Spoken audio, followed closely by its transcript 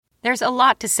There's a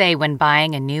lot to say when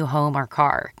buying a new home or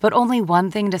car, but only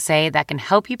one thing to say that can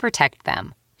help you protect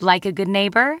them. Like a good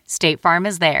neighbor, State Farm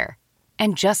is there.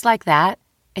 And just like that,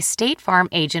 a State Farm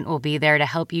agent will be there to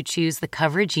help you choose the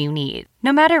coverage you need,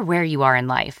 no matter where you are in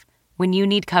life. When you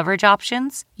need coverage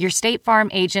options, your State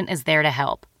Farm agent is there to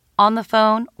help, on the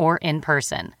phone or in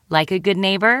person. Like a good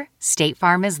neighbor, State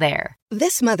Farm is there.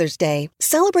 This Mother's Day,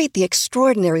 celebrate the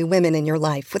extraordinary women in your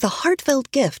life with a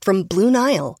heartfelt gift from Blue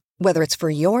Nile. Whether it's for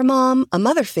your mom, a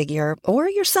mother figure, or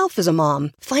yourself as a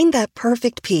mom, find that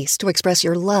perfect piece to express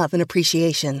your love and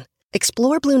appreciation.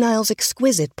 Explore Blue Nile's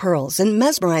exquisite pearls and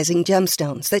mesmerizing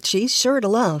gemstones that she's sure to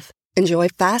love. Enjoy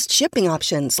fast shipping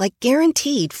options like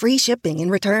guaranteed free shipping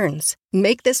and returns.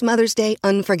 Make this Mother's Day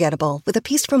unforgettable with a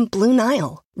piece from Blue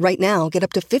Nile. Right now, get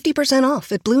up to 50%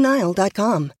 off at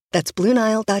BlueNile.com. That's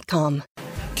BlueNile.com.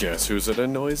 Guess who's at a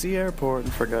noisy airport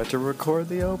and forgot to record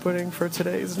the opening for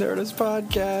today's Nerdist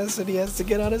podcast, and he has to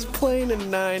get on his plane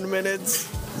in 9 minutes?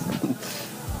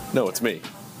 No, it's me.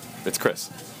 It's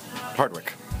Chris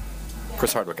Hardwick.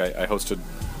 Chris Hardwick. I hosted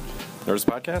Nerdist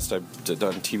podcast. I've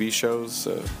done TV shows.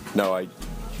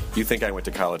 You think I went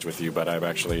to college with you, but I'm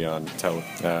actually on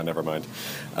never mind.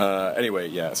 Anyway,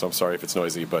 yeah, so I'm sorry if it's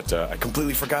noisy, but I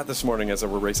completely forgot this morning as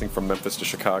we're racing from Memphis to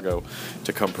Chicago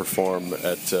to come perform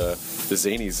at the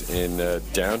Zanies in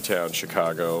downtown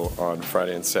Chicago on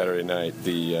Friday and Saturday night.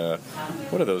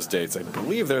 What are those dates? I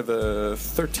believe they're the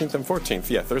 13th and 14th.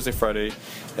 Yeah, Thursday, Friday,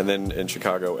 and then in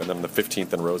Chicago, and then the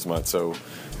 15th in Rosemont. So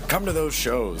come to those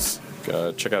shows.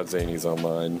 Check out Zanies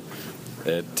online.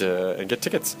 And get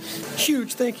tickets.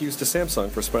 Huge thank yous to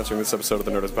Samsung for sponsoring this episode of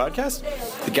the Nerdist Podcast.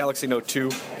 The Galaxy Note 2,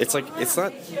 it's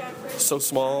not so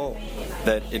small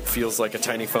that it feels like a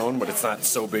tiny phone, but it's not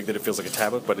so big that it feels like a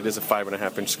tablet, but it is a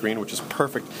 5.5-inch screen, which is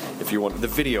perfect if you want. The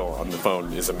video on the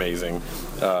phone is amazing,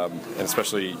 and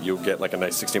especially you'll get like a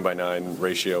nice 16:9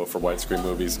 ratio for widescreen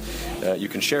movies. You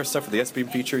can share stuff with the S-Beam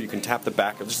feature. You can tap the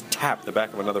back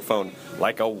of another phone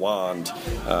like a wand,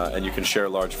 and you can share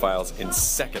large files in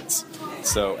seconds.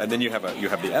 So, and then you have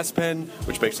the S Pen,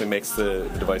 which basically makes the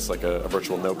device like a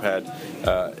virtual notepad.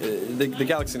 The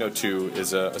Galaxy Note 2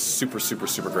 is a super, super,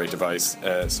 super great device.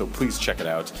 So please check it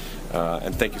out.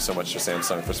 And thank you so much to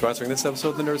Samsung for sponsoring this episode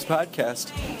of the Nerds Podcast,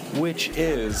 which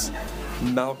is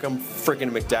Malcolm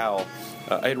friggin' McDowell.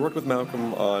 I had worked with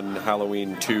Malcolm on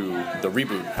Halloween 2, the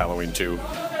reboot Halloween 2,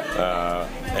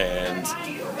 and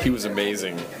he was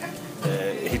amazing.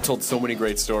 He told so many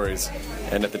great stories,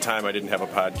 and at the time I didn't have a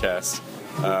podcast,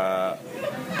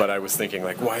 but I was thinking,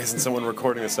 like, why isn't someone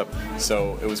recording this stuff?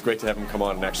 So it was great to have him come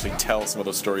on and actually tell some of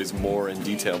those stories more in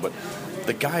detail. But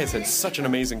the guy has had such an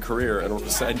amazing career, and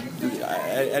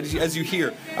as you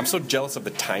hear, I'm so jealous of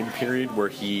the time period where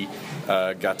he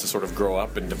got to sort of grow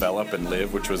up and develop and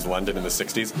live, which was London in the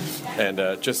 60s,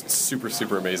 and just super,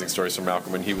 super amazing stories from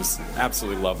Malcolm, and he was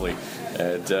absolutely lovely,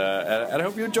 and I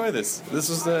hope you enjoy this. This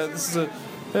is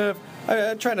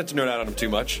I try not to nerd out on him too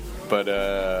much,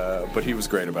 but he was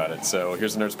great about it. So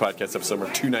here's the Nerds Podcast, episode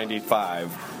number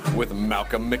 295 with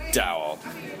Malcolm McDowell.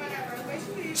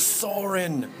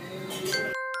 Soren!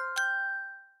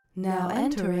 Now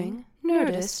entering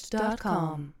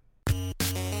Nerdist.com.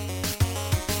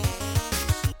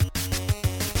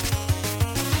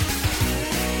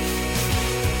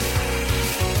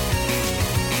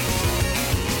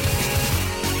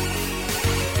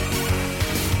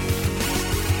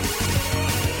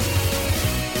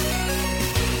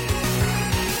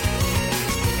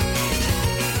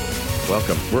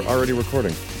 Welcome. We're already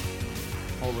recording.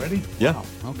 Already? Yeah. Wow.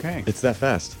 Okay. It's that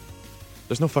fast.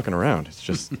 There's no fucking around. It's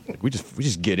just we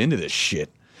just get into this shit.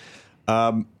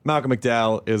 Malcolm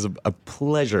McDowell, is a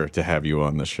pleasure to have you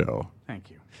on the show.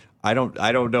 Thank you. I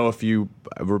don't know if you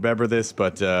remember this,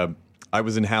 but I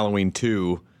was in Halloween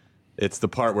 2. It's the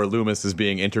part where Loomis is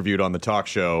being interviewed on the talk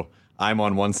show. I'm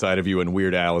on one side of you and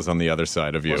Weird Al is on the other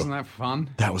side of you. Wasn't that fun?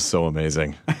 That was so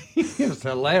amazing. It was a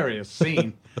hilarious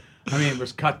scene. I mean, it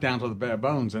was cut down to the bare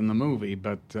bones in the movie,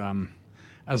 but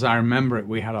as I remember it,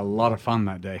 we had a lot of fun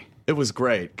that day. It was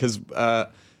great because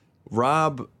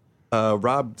Rob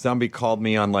Zombie called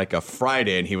me on like a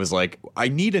Friday, and he was like, "I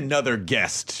need another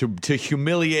guest to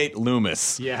humiliate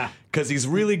Loomis." Yeah, because he's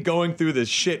really going through this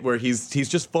shit where he's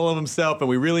just full of himself, and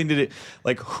we really need it.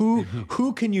 Like, who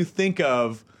can you think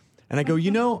of? And I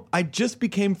go, I just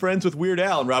became friends with Weird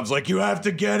Al. And Rob's like, you have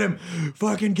to get him.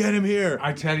 Fucking get him here.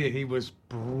 I tell you, he was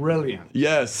brilliant.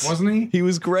 Yes. Wasn't he? He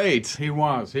was great. He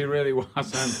was. He really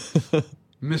was. And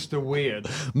Mr. Weird.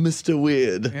 Mr.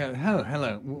 Weird. Yeah,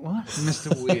 hello. What?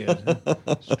 Mr.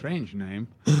 Weird. Strange name.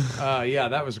 Yeah,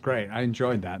 that was great. I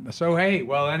enjoyed that. So, hey,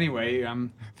 well, anyway,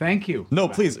 thank you. No,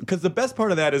 please, because the best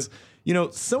part of that is,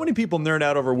 so many people nerd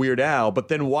out over Weird Al, but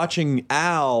then watching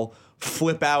Al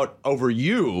flip out over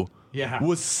you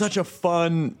was such a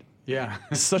fun... Yeah.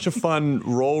 Such a fun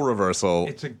role reversal.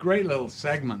 It's a great little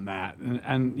segment, that.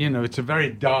 And, it's a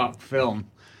very dark film.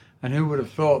 And who would have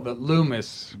thought that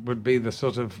Loomis would be the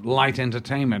sort of light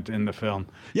entertainment in the film?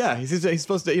 Yeah, he's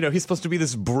supposed to, he's supposed to be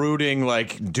this brooding,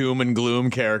 like, doom and gloom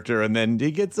character, and then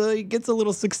he gets a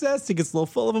little success, he gets a little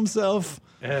full of himself.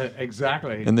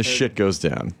 Exactly. And the shit goes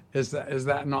down. Is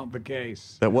that not the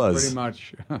case? That was. Pretty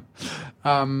much.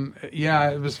 Yeah,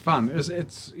 it was fun.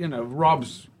 It's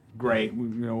Rob's great.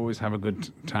 We always have a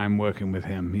good time working with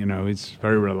him. He's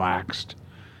very relaxed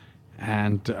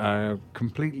and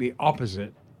completely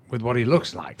opposite with what he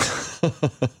looks like.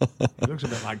 He looks a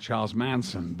bit like Charles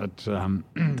Manson, but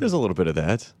there's a little bit of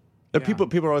that. Yeah.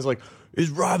 People are always like, "Is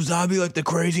Rob Zombie like the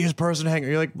craziest person hanging?"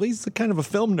 You're like, well, he's kind of a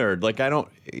film nerd. Like, I don't,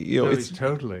 No, it's he's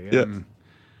totally. Yeah.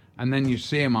 And then you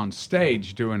see him on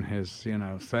stage doing his,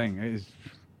 thing.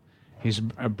 He's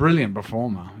a brilliant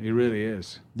performer. He really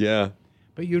is. Yeah.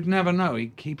 But you'd never know. He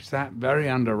keeps that very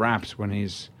under wraps when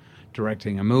he's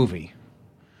directing a movie.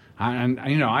 And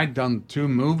I'd done 2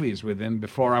 movies with him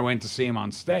before I went to see him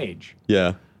on stage.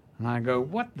 Yeah. And I go,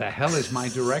 what the hell is my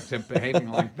director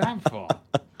behaving like that for?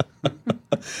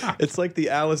 It's like the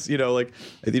Alice,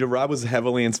 Rob was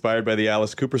heavily inspired by the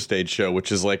Alice Cooper stage show,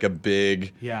 which is like a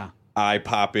big,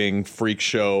 eye-popping freak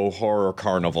show horror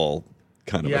carnival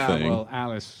kind of a thing. Yeah, well,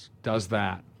 Alice does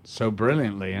that so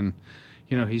brilliantly, and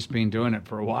he's been doing it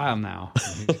for a while now.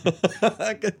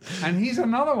 And he's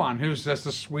another one who's just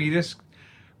the sweetest,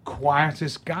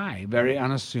 quietest guy, very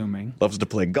unassuming. Loves to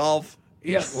play golf.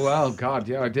 Yeah, well, God,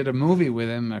 yeah. I did a movie with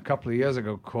him a couple of years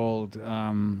ago called,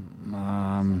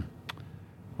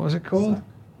 what was it called?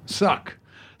 Suck,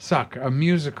 a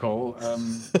musical,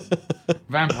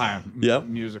 vampire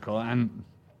musical.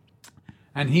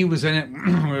 And he was in it.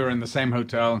 We were in the same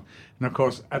hotel. And, of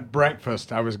course, at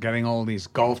breakfast, I was getting all these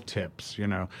golf tips,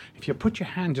 If you put your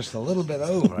hand just a little bit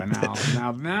over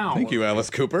now. Thank you, Alice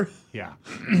Cooper. Yeah.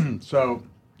 So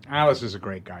Alice is a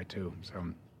great guy, too. So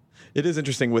it is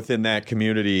interesting within that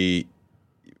community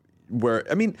where,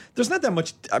 there's not that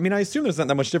much, I assume there's not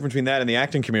that much difference between that and the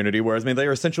acting community, whereas, they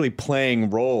are essentially playing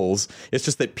roles. It's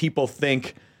just that people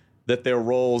think that their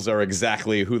roles are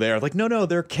exactly who they are. Like, no,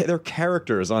 they're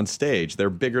characters on stage. They're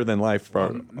bigger than life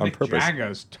on purpose. Mick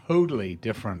Jagger's totally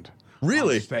different.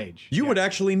 Really? On stage. You would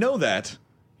actually know that.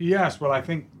 Yes, well, I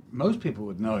think most people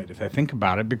would know it if they think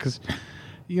about it, because,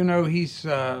 he's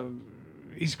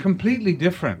completely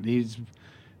different. He's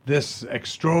this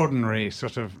extraordinary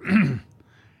sort of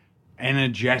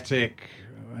energetic.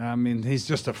 He's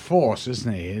just a force,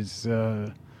 isn't he? He's,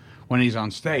 when he's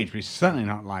on stage, but he's certainly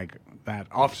not like that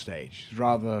off stage. He's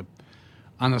rather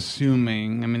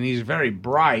unassuming. He's very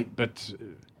bright, but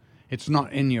it's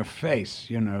not in your face.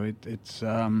 It's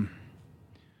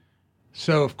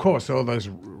so of course all those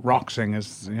rock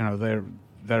singers, their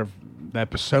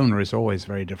persona is always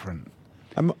very different.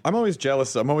 I'm always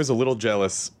jealous. I'm always a little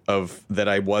jealous of that.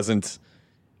 I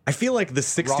feel like the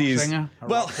 60s. Rock singer?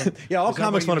 Well, yeah, all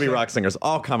comics want to be rock singers.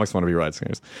 All comics want to be rock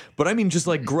singers. But just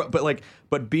like,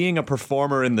 but being a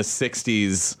performer in the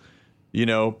 60s,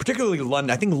 particularly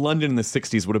London. I think London in the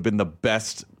 60s would have been the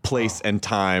best place and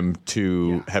time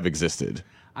to have existed.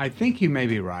 I think you may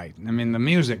be right. The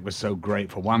music was so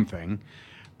great for one thing,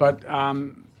 but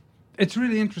it's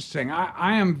really interesting.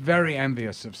 I am very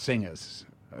envious of singers,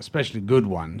 especially good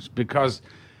ones, because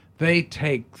they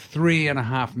take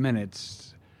 3.5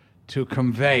 minutes to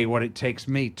convey what it takes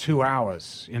me 2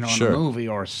 hours, in a movie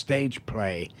or a stage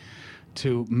play,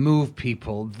 to move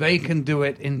people. They can do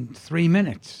it in 3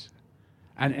 minutes.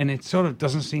 And it sort of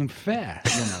doesn't seem fair,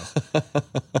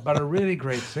 But a really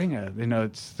great singer,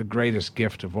 it's the greatest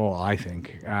gift of all, I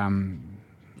think.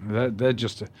 They're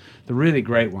just, the really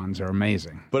great ones are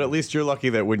amazing. But at least you're lucky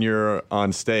that when you're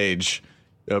on stage,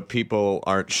 people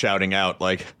aren't shouting out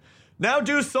like, "Now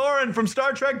do Soren from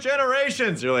Star Trek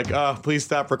Generations." You're like, "Oh, please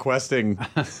stop requesting."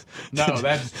 No,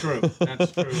 that's true.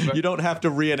 That's true. But you don't have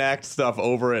to reenact stuff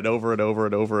over and over and over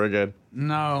and over again.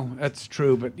 No, that's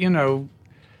true. But,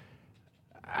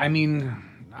 I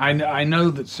know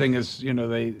that singers,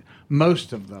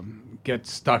 most of them get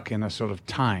stuck in a sort of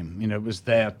time. It was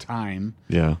their time.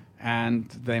 Yeah. And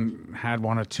they had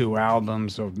 1 or 2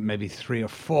 albums, or maybe 3 or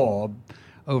 4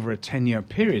 over a 10-year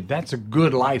period. That's a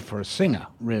good life for a singer,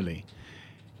 really,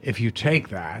 if you take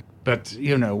that. But,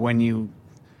 when you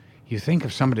you think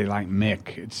of somebody like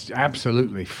Mick, it's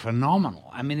absolutely phenomenal.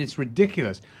 I mean, it's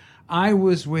ridiculous. I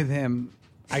was with him,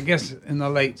 I guess, in the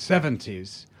late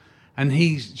 70s, and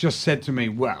he just said to me,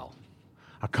 well,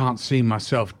 I can't see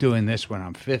myself doing this when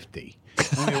I'm 50.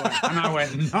 And I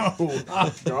went, no,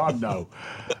 oh, God, no.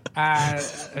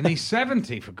 And he's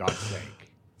 70, for God's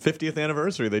sake. 50th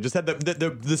anniversary. They just had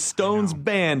the Stones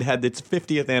band had its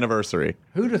 50th anniversary.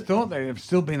 Who'd have thought they'd have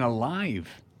still been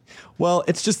alive? Well,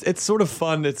 it's sort of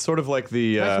fun. It's sort of like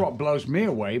the... That's what blows me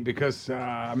away because,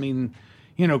 I mean,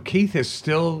 you know, Keith is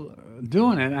still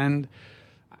doing it. And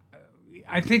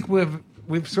I think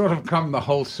we've sort of come the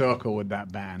whole circle with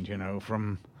that band, you know,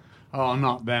 from, oh,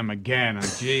 not them again,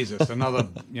 and Jesus, another,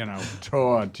 you know,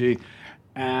 tour,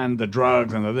 and the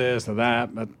drugs and the this, the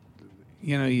that. But,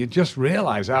 you know, you just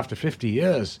realize after 50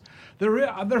 years, there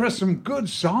are some good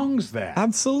songs there.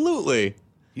 Absolutely.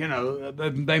 You know,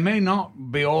 they may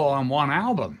not be all on one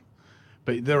album,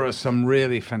 but there are some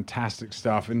really fantastic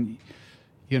stuff. And,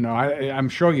 you know, I'm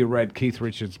sure you read Keith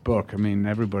Richards' book. I mean,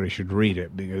 everybody should read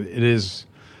it because it is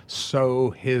so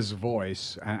his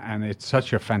voice, and it's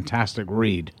such a fantastic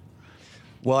read.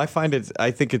 Well, I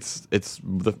think it's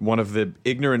one of the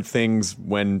ignorant things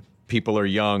when people are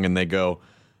young and they go,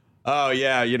 oh,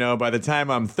 yeah, you know, by the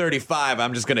time I'm 35,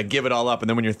 I'm just going to give it all up. And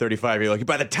then when you're 35, you're like,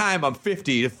 by the time I'm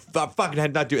 50, if I fucking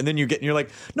had not do it. And then you're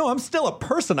like, no, I'm still a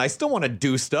person. I still want to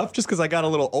do stuff. Just because I got a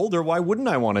little older, why wouldn't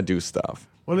I want to do stuff?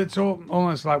 Well, it's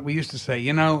almost like we used to say,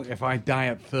 you know, if I die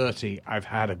at 30, I've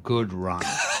had a good run.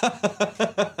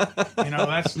 You know,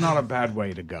 that's not a bad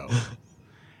way to go.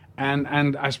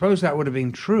 And I suppose that would have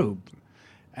been true.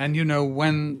 And, you know,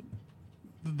 when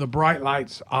the bright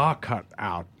lights are cut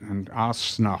out and are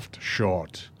snuffed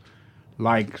short,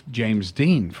 like James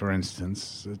Dean, for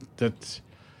instance, that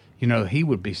you know, he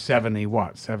would be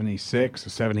 76 or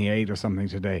 78 or something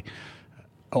today.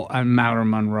 Oh, and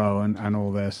Marilyn Monroe and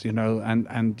all this, you know,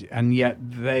 and yet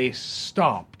they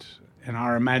stopped, and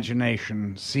our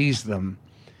imagination sees them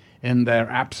in their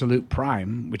absolute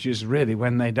prime, which is really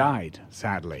when they died,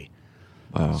 sadly.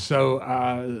 Wow.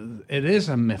 So it is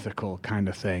a mythical kind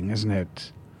of thing, isn't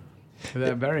it?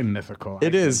 They're very mythical.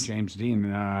 It is. James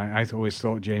Dean. I always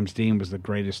thought James Dean was the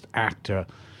greatest actor,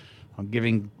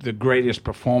 giving the greatest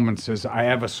performances I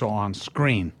ever saw on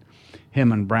screen.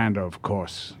 Him and Brando, of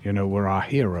course, you know, were our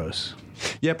heroes.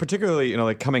 Yeah, particularly, you know,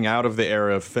 like coming out of the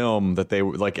era of film, that they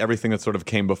like everything that sort of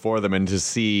came before them, and to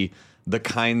see the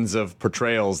kinds of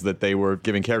portrayals that they were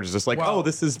giving characters, just like, well, oh,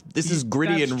 this is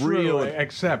gritty and real. True,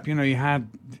 except, you know, you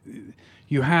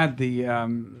had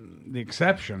the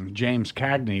exception. James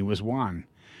Cagney was one.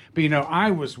 But, you know,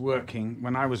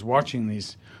 when I was watching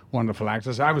these wonderful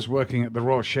actors, I was working at the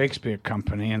Royal Shakespeare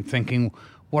Company and thinking,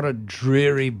 what a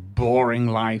dreary, boring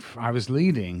life I was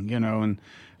leading, you know,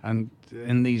 and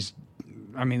in these,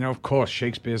 I mean, of course,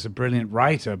 Shakespeare's a brilliant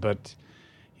writer, but,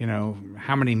 you know,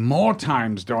 how many more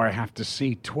times do I have to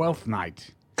see Twelfth Night?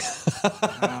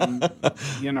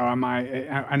 You know,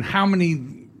 and how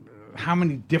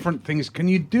many different things can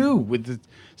you do with the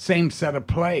same set of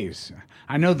plays?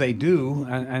 I know they do,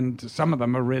 and some of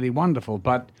them are really wonderful,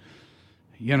 but,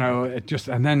 you know,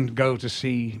 and then go to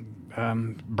see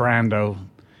Brando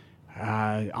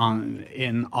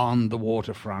on the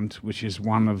Waterfront, which is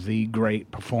one of the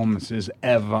great performances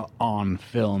ever on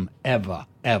film, ever.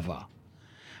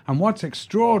 And what's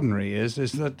extraordinary is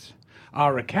that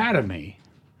our Academy,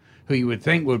 who you would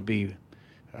think would be,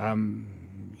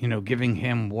 you know, giving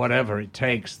him whatever it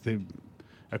takes, the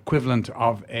equivalent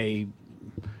of a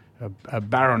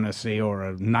baronetcy or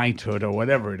a knighthood or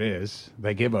whatever it is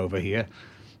they give over here,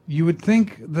 you would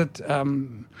think that,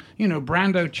 you know,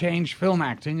 Brando changed film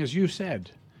acting, as you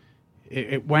said.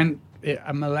 It went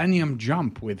a millennium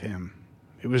jump with him.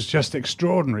 It was just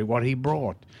extraordinary what he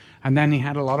brought. And then he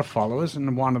had a lot of followers,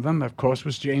 and one of them, of course,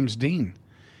 was James Dean.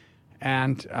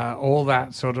 And all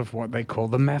that sort of what they call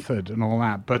the method and all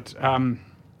that. But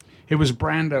it was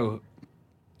Brando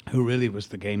who really was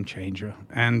the game changer.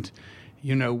 And,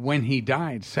 you know, when he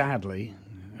died, sadly,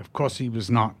 of course he was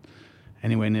not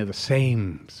anywhere near the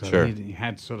same. So sure. He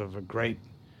had sort of a great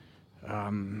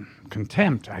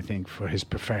contempt, I think, for his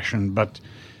profession. But,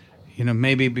 you know,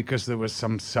 maybe because there was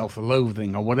some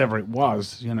self-loathing or whatever it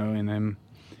was, you know, in him.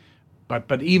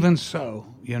 But even so,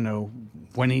 you know,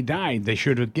 when he died, they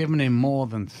should have given him more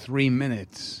than 3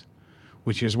 minutes,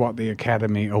 which is what the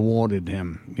Academy awarded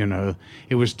him. You know,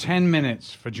 it was 10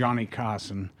 minutes for Johnny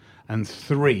Carson and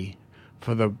 3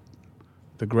 for the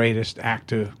greatest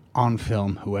actor on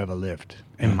film who ever lived,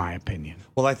 in my opinion.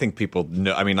 Well, I think people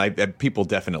know. I mean, people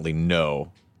definitely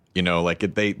know. You know, like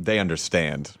they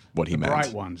understand what he meant. The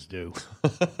bright ones do.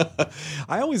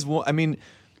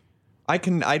 I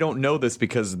I don't know this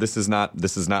because this is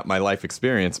not my life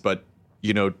experience, but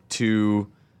to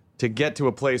get to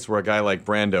a place where a guy like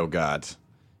Brando got,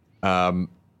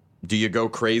 do you go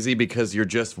crazy because you're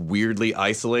just weirdly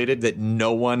isolated that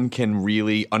no one can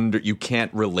really you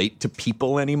can't relate to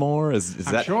people anymore?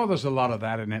 I'm sure there's a lot of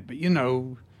that in it, but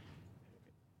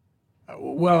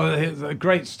well, here's a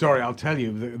great story I'll tell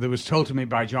you that was told to me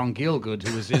by John Gielgud,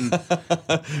 who was in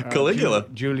Caligula.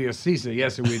 Julius Caesar.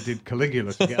 Yes, we did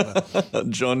Caligula together.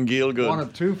 John Gielgud. One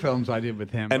of 2 films I did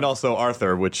with him. And also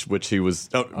Arthur, which he was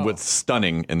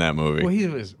stunning in that movie. Well, he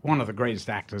was one of the greatest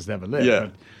actors ever lived. Yeah.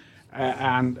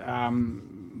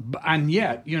 And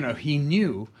yet, he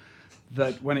knew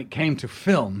that when it came to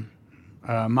film,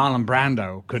 Marlon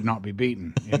Brando could not be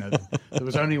beaten. There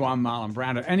was only one Marlon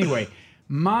Brando. Anyway,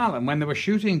 Marlon, when they were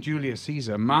shooting Julius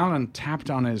Caesar, Marlon tapped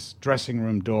on his dressing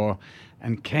room door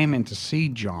and came in to see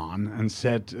John and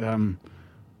said, I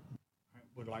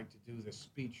would like to do this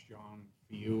speech, John,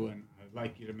 for you, and I'd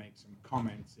like you to make some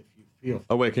comments if you feel.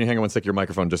 Oh, wait, can you hang on one sec? Your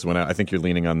microphone just went out. I think you're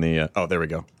leaning on the... oh, there we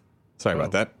go. Sorry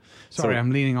about that. Sorry,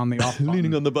 I'm leaning on the off button.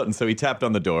 Leaning on the button. So he tapped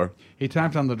on the door. He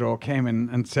tapped on the door, came in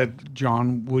and said,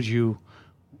 John, would you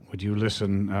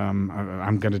listen?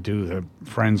 I'm going to do the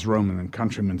Friends, Roman, and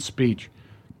Countrymen speech.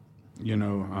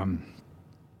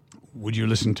 Would you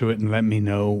listen to it and let me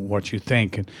know what you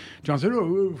think? And John said,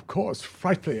 oh, of course,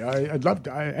 frightfully. I'd love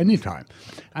to, anytime.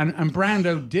 And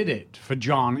Brando did it for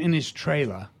John in his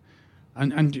trailer.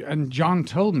 And John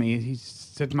told me, he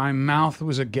said, my mouth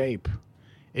was agape.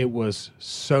 It was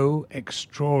so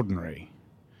extraordinary.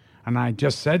 And I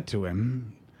just said to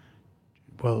him,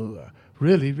 well,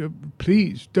 really,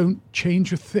 please don't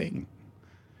change a thing.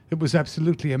 It was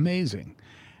absolutely amazing.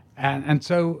 And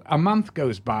so a month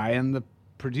goes by, and the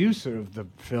producer of the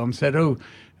film said, Mr.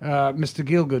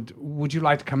 Gielgud, would you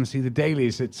like to come and see the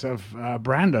dailies? It's of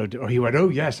Brando. Or he went, oh,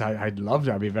 yes, I'd love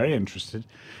to. I'd be very interested.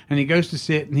 And he goes to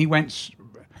see it, and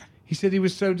he said he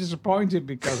was so disappointed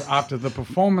because after the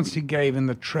performance he gave in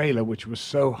the trailer, which was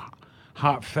so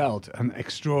heartfelt and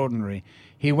extraordinary,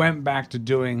 he went back to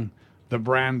doing the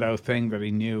Brando thing that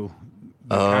he knew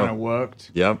kind of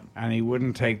worked. Yep. And he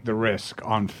wouldn't take the risk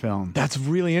on film. That's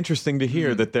really interesting to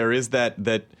hear that there is that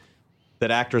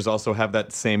actors also have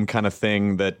that same kind of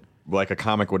thing that like a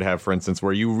comic would have, for instance,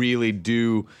 where you really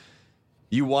do,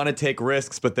 you want to take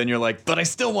risks, but then you're like, but I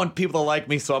still want people to like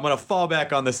me, so I'm going to fall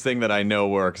back on this thing that I know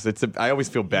works. I always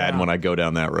feel bad when I go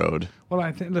down that road. Well,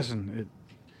 I think, listen,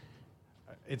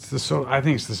 I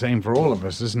think it's the same for all of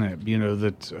us, isn't it?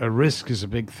 That a risk is a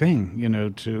big thing,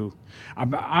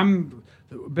 I'm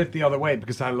a bit the other way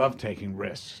because I love taking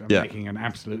risks. I'm making an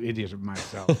absolute idiot of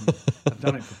myself. I've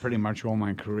done it for pretty much all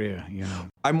my career,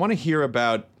 I want to hear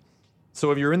about, so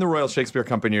if you're in the Royal Shakespeare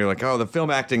Company, you're like, oh, the film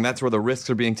acting, that's where the risks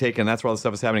are being taken, that's where all this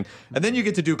stuff is happening. And then you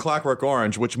get to do Clockwork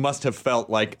Orange, which must have felt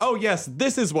like, oh, yes,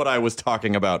 this is what I was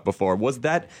talking about before. Was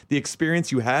that the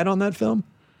experience you had on that film?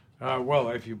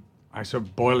 Well, I sort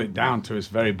of boil it down to its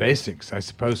very basics, I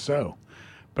suppose so.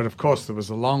 But of course, there was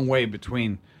a long way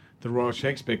between the Royal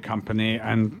Shakespeare Company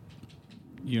and,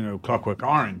 Clockwork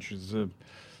Orange.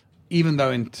 Even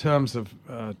though in terms of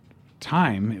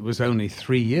time, it was only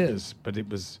 3 years, but it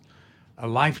was a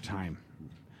lifetime.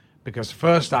 Because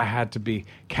first I had to be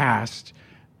cast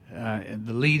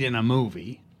the lead in a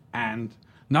movie, and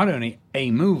not only a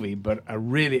movie, but a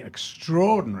really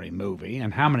extraordinary movie.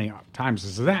 And how many times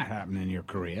does that happen in your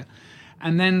career?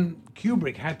 And then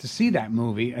Kubrick had to see that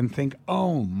movie and think,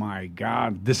 oh, my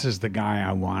God, this is the guy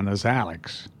I want as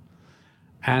Alex.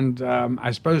 And I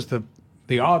suppose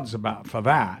the odds for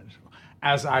that,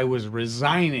 as I was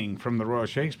resigning from the Royal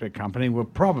Shakespeare Company, were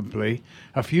probably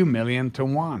a few million to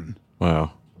one.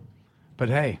 Wow. But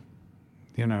hey,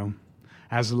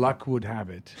 as luck would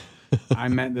have it, I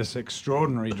met this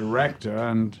extraordinary director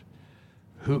and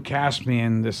who cast me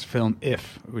in this film,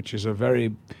 If, which is a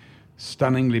very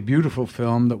stunningly beautiful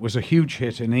film that was a huge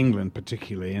hit in England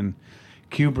particularly, and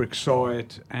Kubrick saw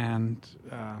it and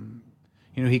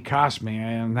he cast me,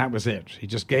 and that was it. He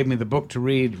just gave me the book to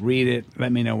read it,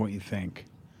 let me know what you think,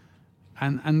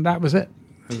 and that was it.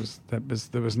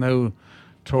 There was no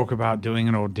talk about doing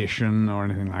an audition or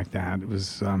anything like that. It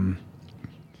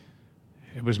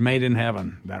was made in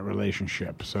heaven, that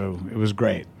relationship, so it was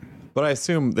great. But I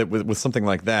assume that with something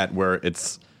like that, where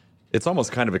it's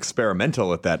almost kind of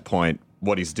experimental at that point,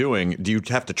 what he's doing, do you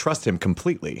have to trust him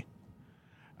completely?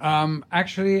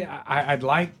 Actually, I'd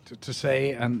like to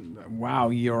say, and wow,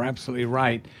 you're absolutely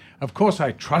right. Of course,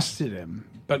 I trusted him,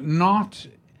 but not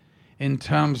in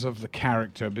terms of the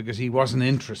character, because he wasn't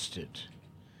interested.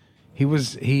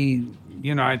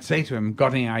 I'd say to him,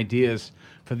 got any ideas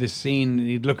for this scene.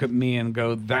 He'd look at me and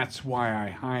go, "That's why I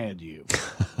hired you."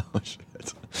 Oh,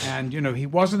 shit. And he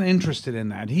wasn't interested in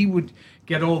that. He would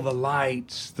get all the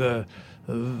lights, the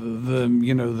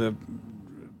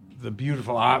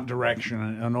beautiful art direction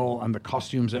and the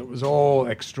costumes. It was all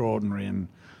extraordinary,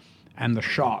 and the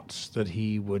shots that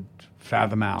he would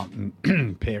fathom out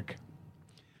and pick.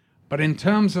 But in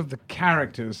terms of the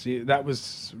characters, that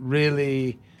was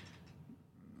really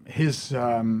his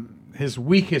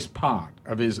weakest part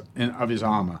of his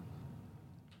armor.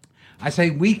 I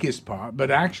say weakest part, but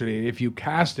actually, if you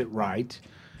cast it right,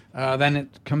 then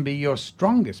it can be your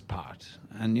strongest part.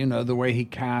 And the way he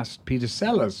cast Peter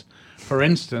Sellers, for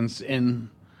instance,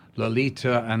 in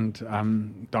Lolita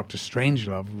and Dr.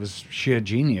 Strangelove, was sheer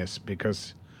genius,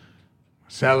 because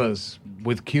Sellers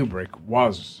with Kubrick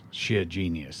was sheer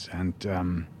genius,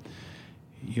 and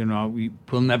we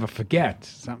will never forget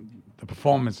the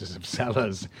performances of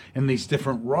Sellers in these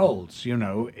different roles.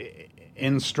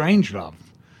 In Strangelove,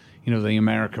 the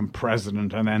American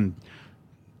president, and then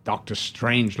Dr.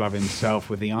 Strangelove himself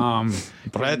with the arm.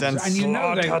 Bread and they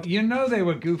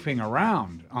were goofing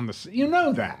around on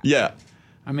the. That. Yeah.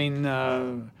 I mean,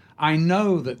 I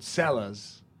know that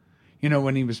Sellers,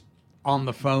 when he was on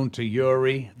the phone to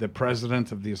Yuri, the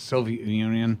president of the Soviet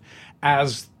Union,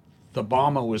 as the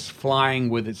bomber was flying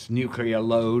with its nuclear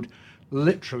load,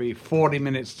 literally 40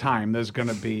 minutes time,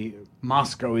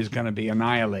 Moscow is going to be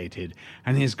annihilated.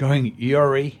 And he's going,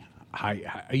 Yuri,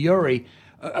 Yuri,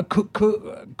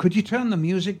 could you turn the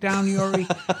music down, Yuri?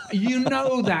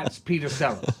 That's Peter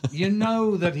Sellers.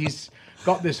 That he's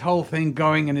got this whole thing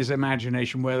going in his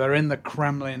imagination where they're in the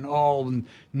Kremlin, all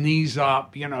knees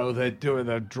up,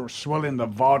 they're swilling the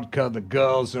vodka, the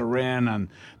girls are in, and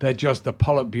the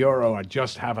Politburo are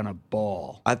just having a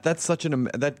ball. That's such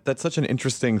an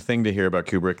interesting thing to hear about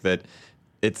Kubrick, that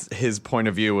it's his point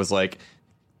of view was like,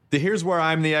 here's where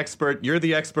I'm the expert, you're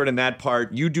the expert in that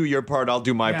part, you do your part, I'll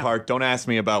do my part, don't ask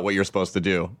me about what you're supposed to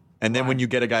do. And then when you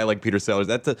get a guy like Peter Sellers,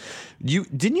 I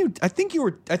think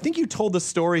you told the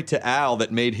story to Al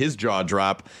that made his jaw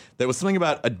drop. That was something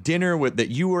about a dinner that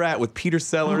you were at with Peter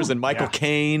Sellers and Michael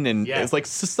Caine, and it's like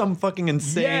some fucking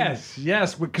insane.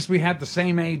 Yes, because we had the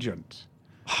same agent,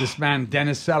 this man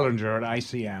Dennis Selinger at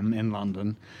ICM in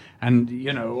London, and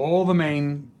all the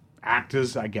main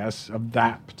actors, I guess, of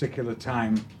that particular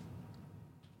time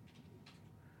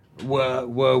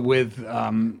were with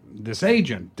this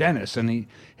agent, Dennis, and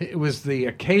it was the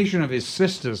occasion of his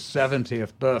sister's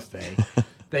 70th birthday.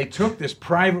 They took this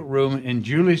private room in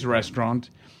Julie's restaurant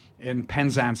in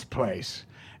Penzance Place,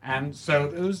 and so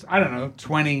it was, I don't know,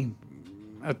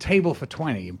 a table for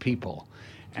 20 people,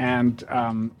 and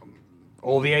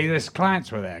all the A-list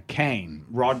clients were there: Kane,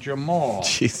 Roger Moore,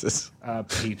 Jesus,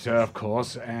 Peter, of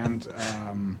course, and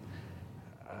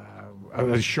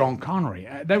Sean Connery.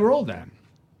 They were all there.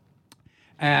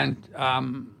 And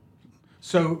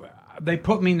so they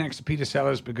put me next to Peter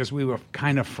Sellers because we were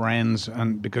kind of friends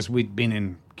and because we'd been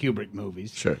in Kubrick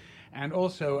movies. Sure. And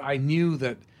also I knew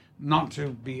that not to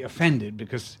be offended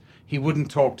because he wouldn't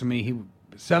talk to me.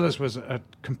 Sellers was a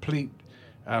complete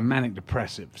manic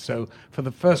depressive. So for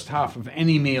the first half of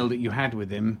any meal that you had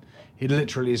with him,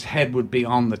 his head would be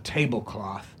on the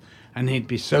tablecloth. And he'd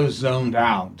be so zoned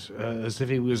out, as if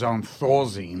he was on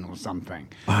Thorazine or something.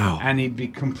 Wow. And he'd be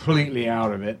completely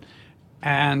out of it.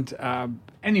 And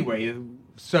anyway,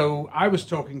 so I was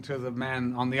talking to the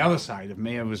man on the other side of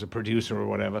me. I was a producer or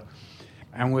whatever.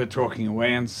 And we were talking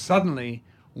away. And suddenly,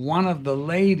 one of the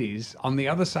ladies on the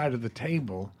other side of the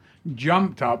table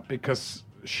jumped up because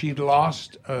she'd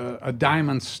lost a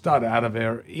diamond stud out of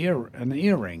an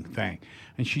earring thing.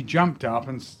 And she jumped up,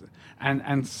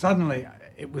 and suddenly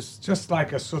it was just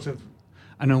like a sort of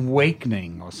an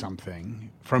awakening or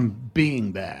something from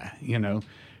being there,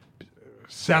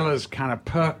 Sellers kind of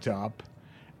perked up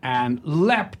and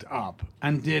leapt up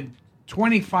and did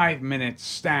 25 minutes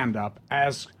stand-up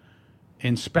as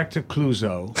Inspector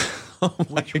Clouseau,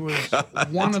 which was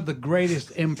one of the greatest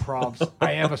improvs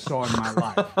I ever saw in my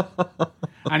life.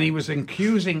 And he was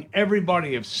accusing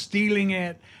everybody of stealing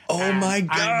it. Oh, my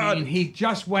God. I mean, he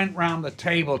just went round the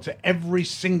table to every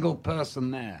single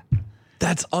person there.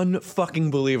 That's unfucking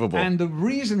believable. And the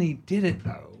reason he did it,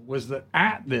 though, was that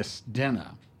at this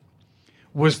dinner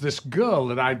was this girl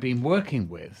that I'd been working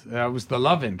with. Was the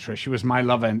love interest. She was my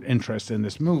love interest in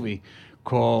this movie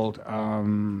called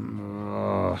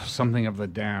something of the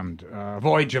Damned,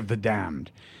 Voyage of the Damned.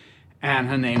 And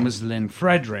her name was Lynn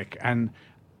Frederick. And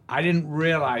I didn't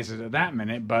realize it at that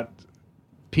minute, but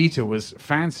Peter was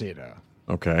fancied her.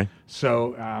 Okay.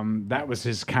 So that was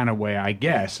his kind of way, I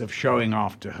guess, of showing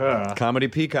off to her. Comedy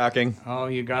peacocking. Oh,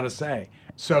 you got to say.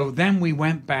 So then we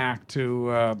went back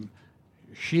to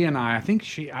she and I think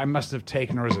I must have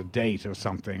taken her as a date or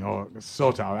something, or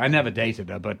sort of. I never dated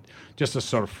her, but just a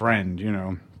sort of friend, you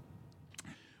know.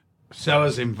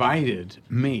 Sellers invited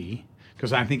me,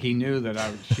 because I think he knew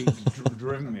that she'd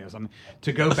driven me or something,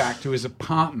 to go back to his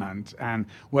apartment and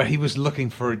where he was looking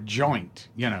for a joint,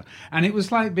 you know. And it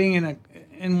was like being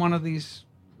in one of these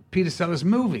Peter Sellers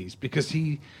movies, because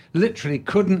he literally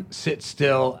couldn't sit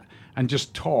still and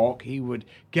just talk. He would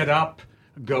get up,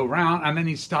 go round, and then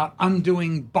he'd start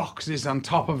undoing boxes on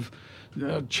top of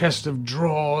a chest of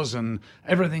drawers, and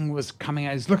everything was coming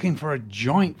out. He's looking for a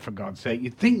joint, for God's sake.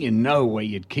 You'd think you know where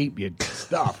you'd keep your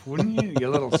stuff, wouldn't you? Your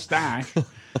little stash.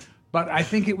 But I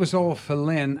think it was all for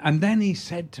Lynn. And then he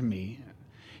said to me,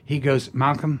 he goes,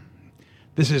 Malcolm,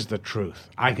 this is the truth.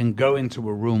 I can go into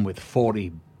a room with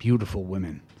 40 beautiful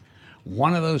women.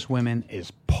 One of those women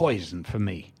is poison for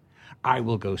me. I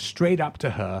will go straight up to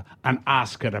her and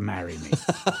ask her to marry me.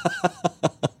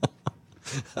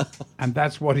 And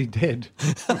that's what he did.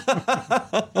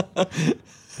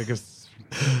 Because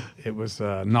it was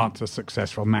not a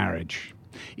successful marriage.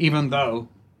 Even though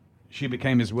she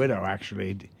became his widow,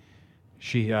 actually.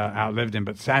 She outlived him,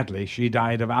 but sadly, she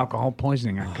died of alcohol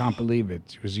poisoning. I can't believe it.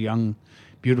 She was a young,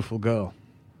 beautiful girl.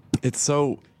 It's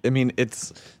so... I mean,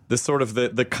 it's the sort of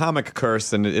the comic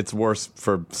curse, and it's worse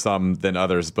for some than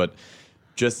others, but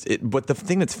but the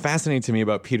thing that's fascinating to me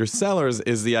about Peter Sellers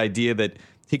is the idea that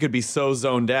he could be so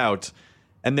zoned out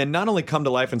and then not only come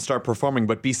to life and start performing,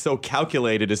 but be so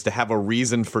calculated as to have a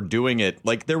reason for doing it.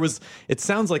 Like it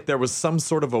sounds like there was some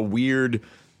sort of a weird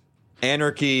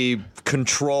anarchy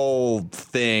control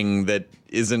thing that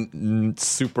isn't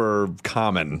super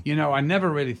common. You know, I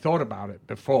never really thought about it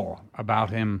before,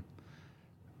 about him.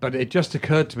 But it just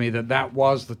occurred to me that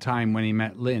was the time when he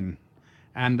met Lynn,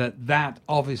 and that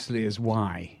obviously is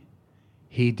why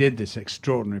he did this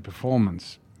extraordinary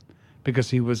performance, because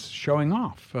he was showing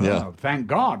off. Thank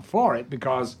God for it,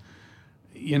 because,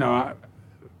 you know,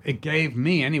 it gave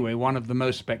me, anyway, one of the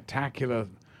most spectacular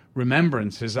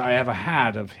remembrances I ever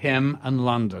had of him and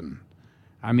London.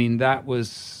 I mean, that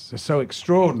was so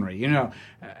extraordinary. You know,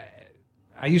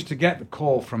 I used to get the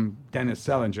call from Dennis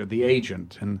Selinger, the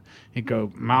agent, and he'd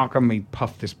go, Malcolm, he'd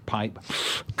puff this pipe.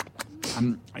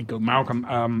 I'd go,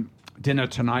 Malcolm, dinner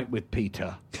tonight with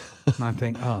Peter. And I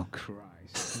think, oh,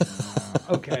 Christ.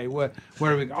 Okay, where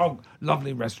are we? Oh,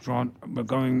 lovely restaurant. We're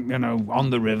going, you know, on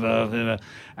the river.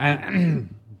 And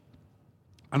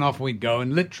off we'd go.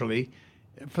 And literally,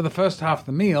 for the first half of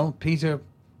the meal, Peter,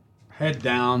 head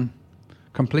down,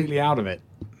 completely out of it.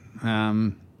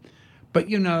 But,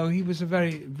 you know, he was a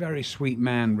very, very sweet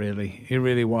man, really. He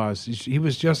really was. He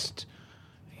was just,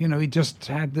 you know, he just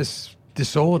had this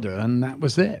disorder, and that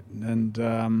was it. And,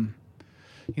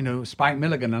 you know, Spike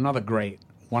Milligan, another great,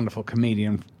 wonderful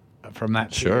comedian from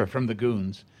that, from the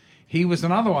Goons. He was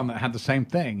another one that had the same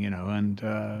thing, you know,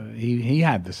 and he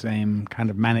had the same kind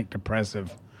of manic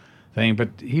depressive thing. But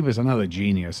he was another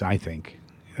genius, I think.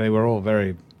 They were all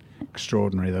very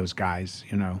extraordinary, those guys,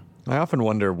 you know. I often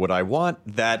wonder, would I want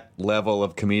that level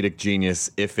of comedic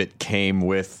genius if it came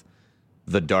with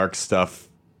the dark stuff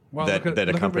that accompanied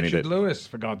look at Richard it? Lewis,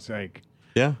 for God's sake.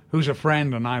 Yeah. Who's a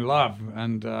friend and I love.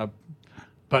 And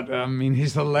but, I mean,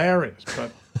 he's hilarious,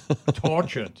 but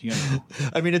tortured, you know.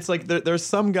 I mean, it's like there's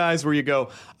some guys where you go,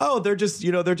 oh, they're just,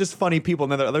 you know, they're just funny people.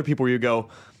 And then there are other people where you go,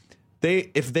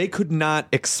 if they could not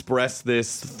express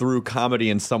this through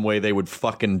comedy in some way, they would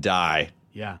fucking die.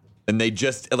 Yeah. And they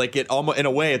just, like, it almost, in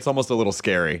a way, it's almost a little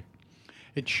scary.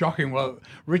 It's shocking. Well,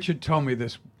 Richard told me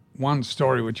this one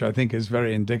story, which I think is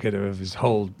very indicative of his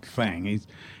whole thing,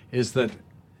 is that,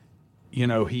 you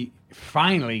know, he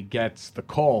finally gets the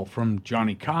call from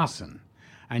Johnny Carson.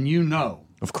 And you know.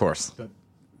 Of course.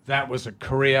 That was a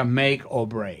career make or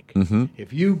break. Mm-hmm.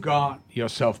 If you got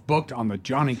yourself booked on the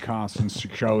Johnny Carson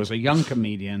show as a young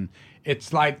comedian,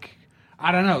 it's like,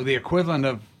 I don't know, the equivalent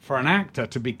of, for an actor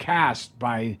to be cast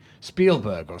by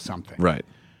Spielberg or something. Right.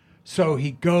 So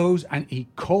he goes and he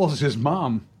calls his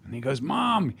mom and he goes,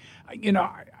 Mom, you know,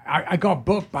 I got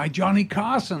booked by Johnny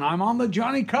Carson. I'm on the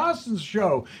Johnny Carson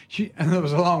show. And there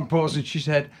was a long pause and she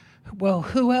said, well,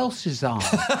 who else is on?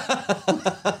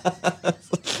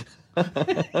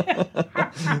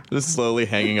 Just slowly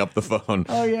hanging up the phone.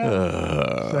 Oh,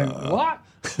 yeah. Saying, what?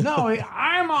 No,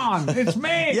 I'm on. It's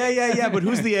me. Yeah. But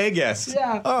who's the A guest?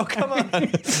 Yeah. Oh, come on.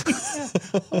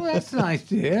 Well, that's nice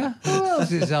to hear. Who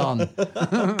else is on?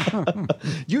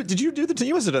 You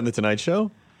must have done the Tonight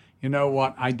Show. You know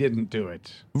what? I didn't do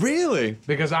it. Really?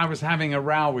 Because I was having a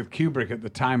row with Kubrick at the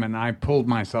time, and I pulled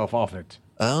myself off it.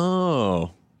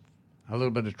 Oh. A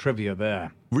little bit of trivia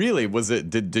there. Really? Was it?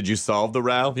 Did you solve the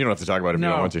row? You don't have to talk about it if you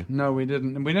don't want to. No, we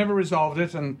didn't. We never resolved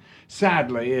it, and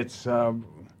sadly, it's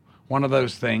one of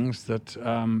those things that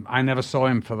I never saw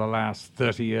him for the last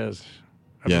 30 years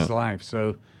of his life.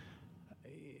 So,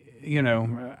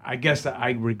 I guess that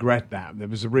I regret that. It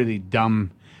was a really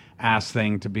dumb-ass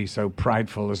thing to be so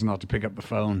prideful as not to pick up the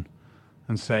phone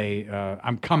and say,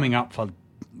 I'm coming up for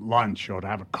lunch or to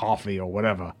have a coffee or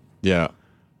whatever. Yeah.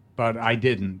 But I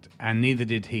didn't, and neither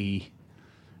did he.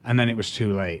 And then it was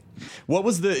too late. What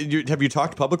was have you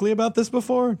talked publicly about this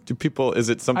before? Do people, is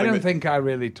it something I don't think I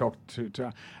really talked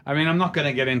to I mean, I'm not going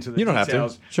to get into the you don't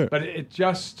details. Have to. Sure. But it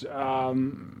just,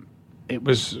 it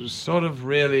was sort of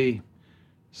really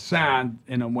sad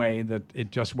in a way that it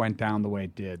just went down the way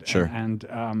it did. Sure. And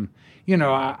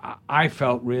I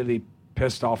felt really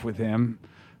pissed off with him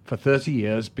for 30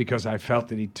 years because I felt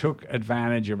that he took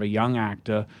advantage of a young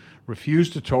actor,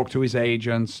 refused to talk to his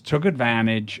agents, took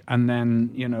advantage, and then,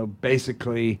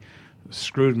 basically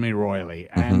screwed me royally.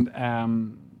 Mm-hmm.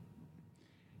 And,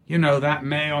 that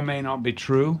may or may not be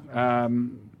true.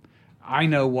 I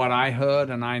know what I heard,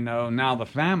 and I know now the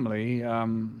family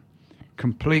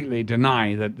completely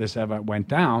deny that this ever went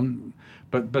down.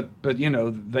 But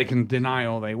they can deny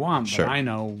all they want. Sure. But I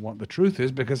know what the truth is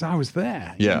because I was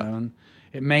there. Yeah. And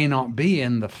it may not be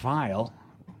in the file.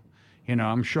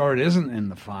 I'm sure it isn't in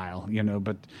the file,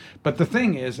 but the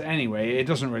thing is, anyway, it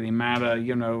doesn't really matter,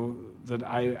 that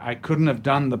I couldn't have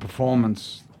done the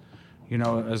performance,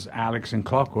 as Alex in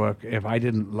Clockwork if I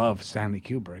didn't love Stanley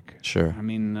Kubrick. Sure. I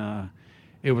mean,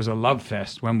 it was a love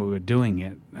fest when we were doing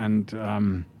it,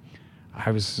 and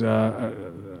I was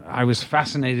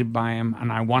fascinated by him,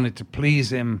 and I wanted to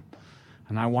please him,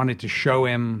 and I wanted to show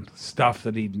him stuff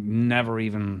that he'd never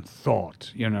even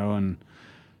thought, and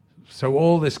so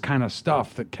all this kind of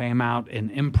stuff that came out in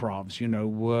improvs,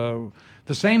 were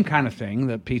the same kind of thing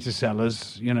that Peter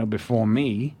Sellers, before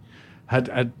me,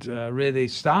 had really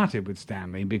started with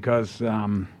Stanley because,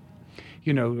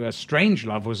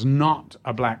 Strangelove was not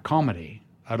a black comedy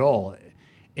at all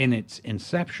in its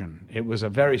inception. It was a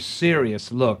very serious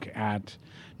look at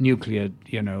nuclear,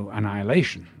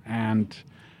 annihilation. And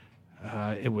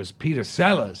it was Peter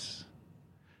Sellers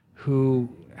who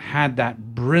had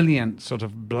that brilliant sort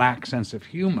of black sense of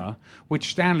humor, which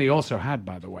Stanley also had,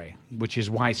 by the way, which is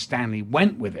why Stanley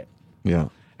went with it. Yeah.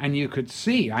 And you could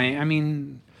see, I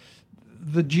mean,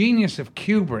 the genius of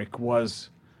Kubrick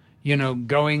was,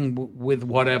 going with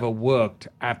whatever worked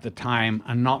at the time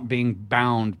and not being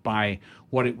bound by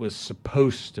what it was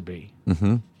supposed to be.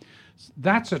 Mm-hmm.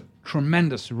 That's a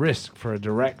tremendous risk for a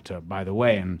director, by the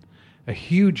way, and a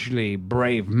hugely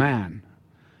brave man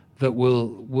that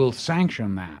will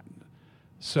sanction that.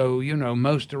 So,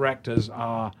 most directors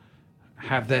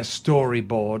have their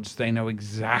storyboards. They know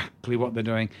exactly what they're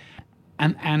doing.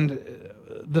 And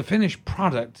the finished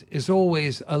product is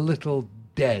always a little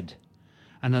dead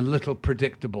and a little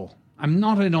predictable. I'm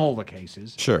not in all the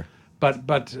cases. Sure.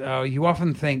 But you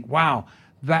often think, wow,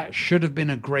 that should have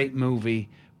been a great movie,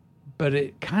 but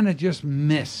it kind of just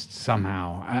missed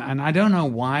somehow. And I don't know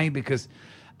why, because...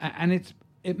 And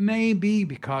it may be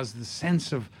because the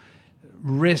sense of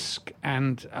risk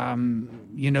and,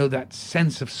 that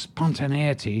sense of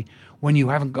spontaneity when you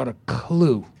haven't got a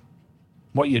clue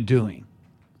what you're doing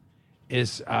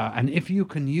is, and if you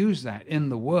can use that in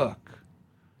the work,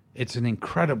 it's an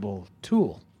incredible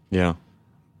tool. Yeah.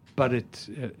 But it's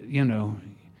a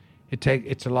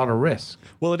lot of risk.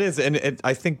 Well, it is. And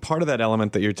I think part of that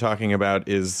element that you're talking about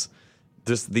is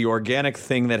just the organic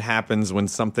thing that happens when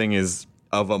something is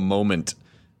of a moment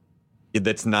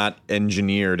that's not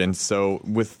engineered. And so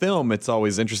with film, it's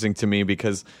always interesting to me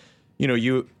because,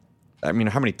 how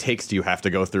many takes do you have to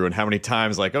go through and how many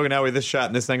times now we're this shot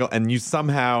and this angle, and you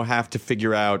somehow have to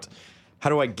figure out, how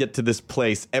do I get to this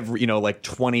place every,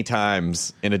 20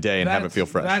 times in a day and have it feel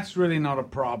fresh? That's really not a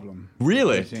problem.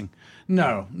 Really?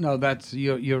 No, that's,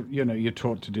 you're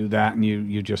taught to do that and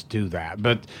you just do that.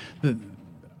 But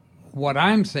what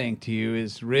I'm saying to you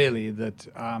is really that,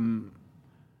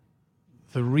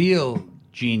 the real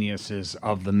geniuses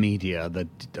of the media,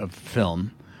 of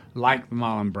film, like the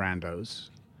Marlon Brandos,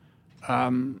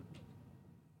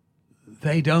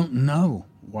 they don't know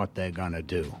what they're going to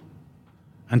do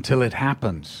until it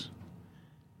happens.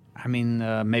 I mean,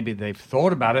 maybe they've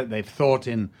thought about it. They've thought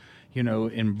in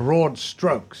broad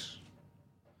strokes,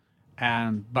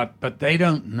 but they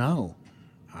don't know.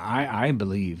 I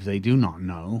believe they do not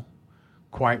know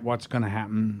quite what's going to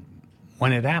happen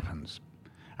when it happens.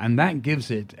 And that gives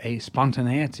it a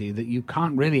spontaneity that you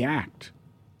can't really act.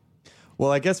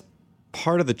 Well, I guess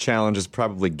part of the challenge is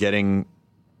probably getting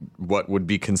what would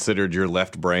be considered your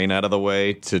left brain out of the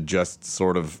way to just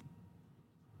sort of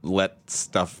let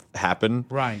stuff happen.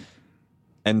 Right.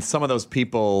 And some of those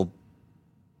people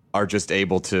are just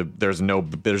able to, there's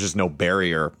just no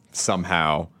barrier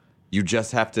somehow. You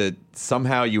just have to,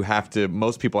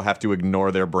 most people have to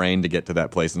ignore their brain to get to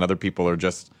that place. And other people are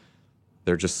just,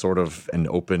 they're just sort of an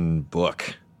open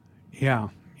book. Yeah.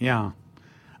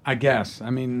 I guess.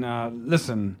 I mean,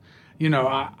 listen,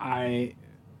 I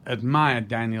admire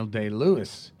Daniel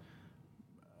Day-Lewis,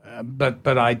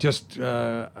 but I just,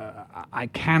 I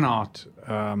cannot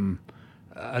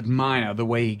admire the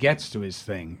way he gets to his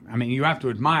thing. I mean, you have to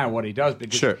admire what he does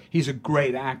because he's a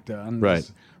great actor, and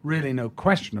there's really no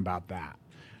question about that.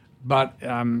 But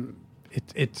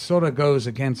it sort of goes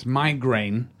against my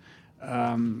grain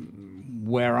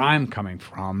where I'm coming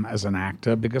from as an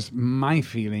actor, because my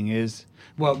feeling is,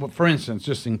 well, for instance,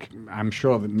 I'm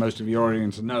sure that most of your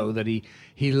audience know that he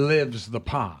lives the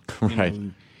part. Right.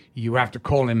 You have to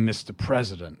call him Mr.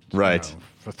 President. Right.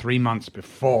 For 3 months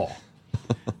before.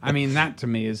 I mean, that to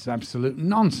me is absolute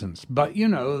nonsense. But,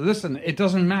 listen, it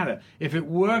doesn't matter. If it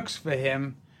works for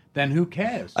him, then who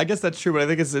cares? I guess that's true, but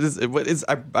I think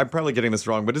I'm probably getting this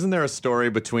wrong, but isn't there a story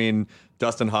between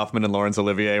Dustin Hoffman and Laurence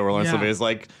Olivier where Laurence Olivier is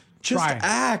like, just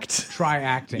act. Try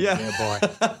acting, dear boy.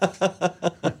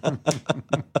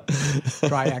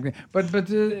 Try acting. But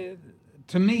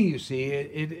to me, you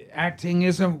see, acting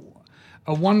is a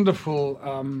wonderful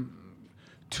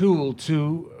tool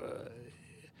to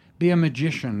be a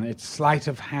magician. It's sleight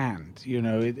of hand.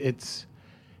 It's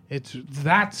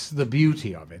that's the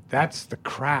beauty of it. That's the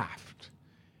craft.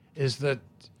 Is that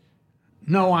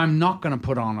no, I'm not going to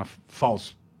put on a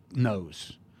false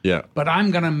nose. Yeah. But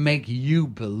I'm going to make you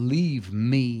believe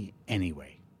me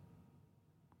anyway.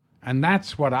 And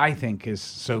that's what I think is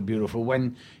so beautiful,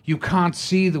 when you can't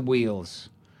see the wheels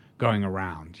going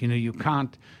around. You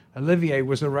can't. Olivier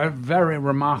was a very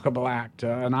remarkable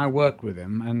actor, and I worked with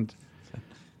him.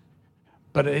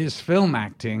 But his film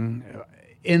acting,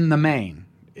 in the main,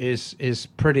 is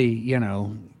pretty,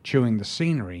 chewing the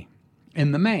scenery.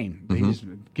 In the main, he's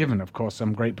given, of course,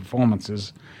 some great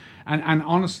performances. And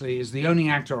honestly, is the only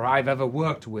actor I've ever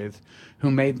worked with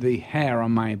who made the hair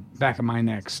on my back of my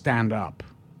neck stand up.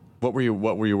 What were you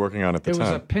working on at the time? It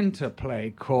was a Pinter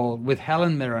play called, with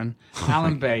Helen Mirren,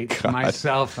 Alan Bates,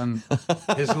 myself, and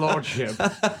his lordship.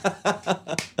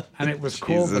 And it was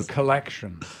called The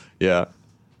Collection. Yeah.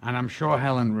 And I'm sure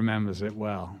Helen remembers it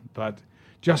well. But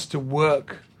just to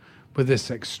work with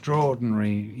this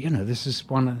extraordinary, this is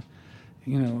one of,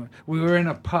 we were in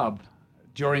a pub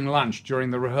during lunch, during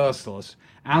the rehearsals,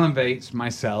 Alan Bates,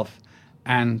 myself,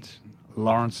 and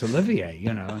Laurence Olivier,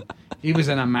 He was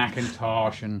in a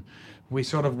Macintosh, and we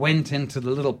sort of went into the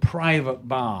little private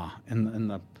bar in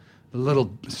the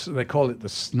little, they call it the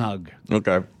Snug.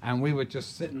 Okay. And we were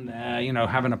just sitting there,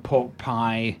 having a pork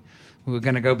pie. We were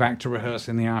going to go back to rehearse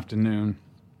in the afternoon.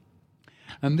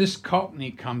 And this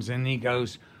Cockney comes in, he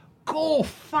goes, "Go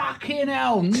fucking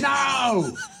hell,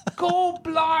 no! Go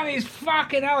blimey, it's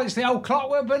fucking hell, it's the old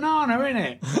Clockwork Banana,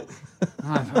 innit?"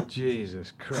 I thought,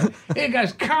 Jesus Christ. He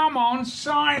goes, "Come on,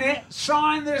 sign it.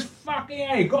 Sign this fucking...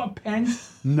 Hey, got a pen?"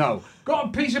 "No." "Got a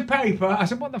piece of paper?" I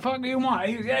said, "What the fuck do you want?"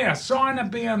 He goes, "Yeah, sign the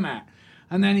beer mat."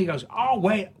 And then he goes, "Oh,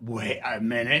 wait a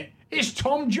minute. It's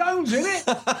Tom Jones, isn't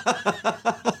it?"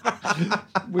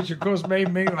 Which, of course,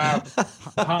 made me laugh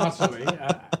heartily,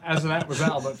 as that was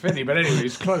Albert Finney. But anyway,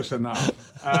 it's close enough.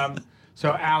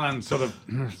 So Alan sort of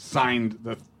signed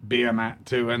the beer mat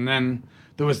too. And then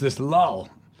there was this lull.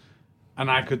 And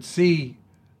I could see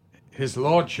his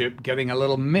lordship getting a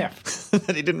little miffed.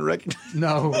 That he didn't recognize.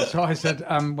 No. So I said,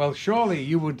 well, surely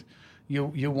you want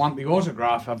the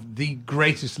autograph of the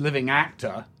greatest living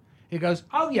actor. He goes,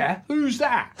 "Oh, yeah, who's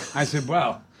that?" I said,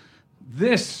 "Well,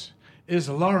 this is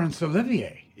Laurence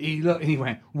Olivier." He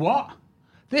went, "What?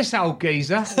 This old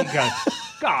geezer?" He goes,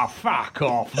 "Oh, fuck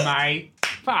off, mate.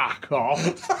 Fuck off."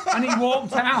 And he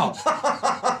walked out.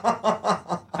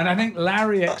 And I think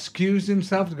Larry excused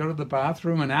himself to go to the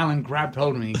bathroom, and Alan grabbed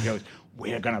hold of me and he goes,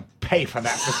 "We're going to pay for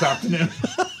that this afternoon."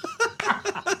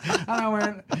 And I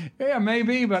went, "Yeah,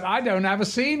 maybe, but I don't have a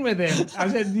scene with him." I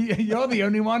said, "You're the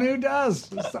only one who does.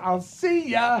 I'll see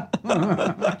ya."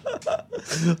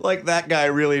 Like that guy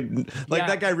really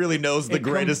knows the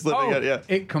greatest living. Yeah.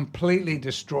 It completely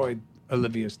destroyed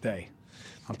Olivia's day.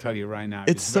 I'll tell you right now.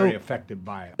 It's very affected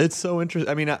by it. It's so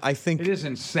interesting. I mean, I think it is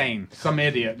insane. Some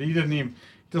idiot. He didn't even.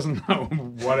 doesn't know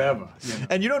whatever. You know?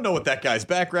 And you don't know what that guy's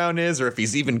background is, or if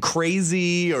he's even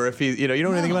crazy, or if he, you don't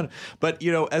know anything about it. But,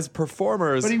 as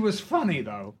performers... But he was funny,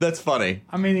 though. That's funny.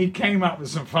 I mean, he came up with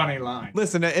some funny lines.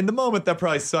 Listen, in the moment, that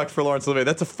probably sucked for Laurence Olivier.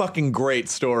 That's a fucking great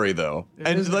story, though.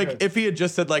 And, if he had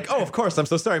just said, oh, of course, I'm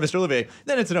so sorry, Mr. Olivier,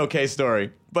 then it's an okay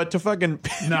story. But to fucking...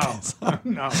 No.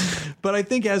 No. But I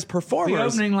think as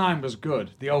performers... The opening line was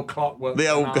good. The old clockwork.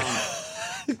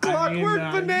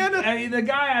 Clockwork banana. The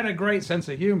guy had a great sense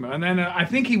of humor, and then I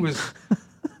think he was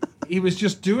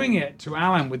just doing it to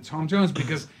Alan with Tom Jones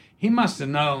because he must have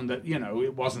known that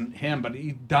it wasn't him, but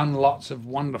he'd done lots of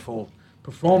wonderful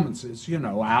performances.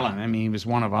 Alan. I mean, he was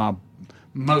one of our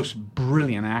most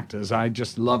brilliant actors. I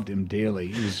just loved him dearly.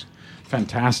 He was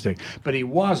fantastic, but he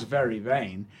was very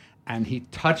vain, and he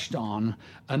touched on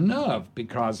a nerve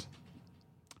because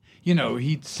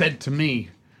he said to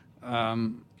me.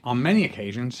 On many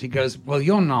occasions, he goes, well,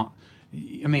 you're not,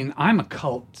 I'm a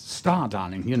cult star,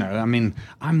 darling,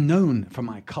 I'm known for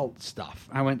my cult stuff.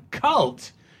 I went,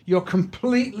 cult? You're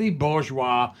completely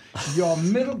bourgeois. You're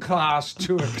middle class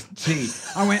to a T.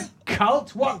 I went,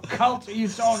 cult? What cult are you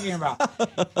talking about?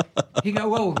 He go,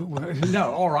 well,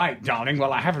 no, all right, darling.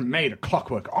 Well, I haven't made A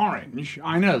Clockwork Orange.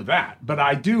 I know that. But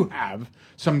I do have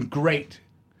some great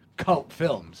cult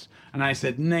films. And I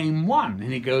said, name one.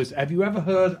 And he goes, have you ever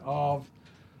heard of...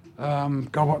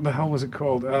 God, what the hell was it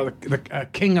called? The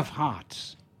King of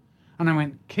Hearts. And I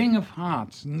went, King of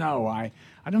Hearts? No, I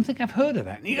don't think I've heard of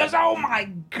that. And he goes, oh my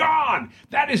God,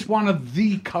 that is one of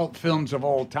the cult films of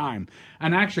all time.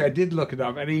 And actually, I did look it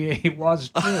up, and it was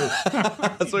true.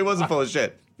 So he wasn't full of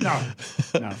shit. No.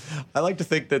 I like to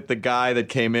think that the guy that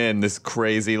came in, this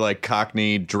crazy,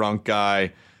 Cockney drunk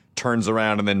guy, turns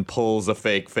around and then pulls a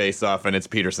fake face off, and it's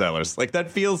Peter Sellers. That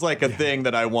feels like a thing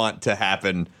that I want to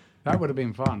happen. That would have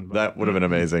been fun. But... That would have been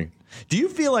amazing. Do you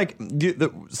feel like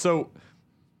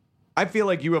I feel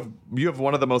like you have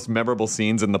one of the most memorable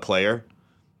scenes in The Player,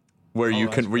 where you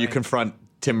confront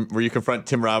Tim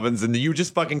Robbins and you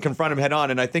just fucking confront him head on.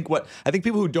 And I think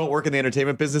people who don't work in the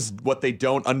entertainment business, what they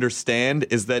don't understand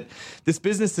is that this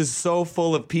business is so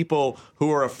full of people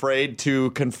who are afraid to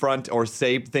confront or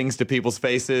say things to people's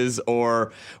faces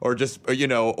or just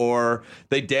or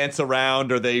they dance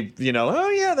around or they oh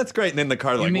yeah, that's great, and then the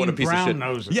car what a piece of shit.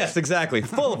 Noses. Yes, exactly,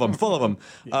 full of them.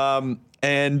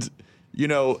 And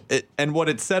and what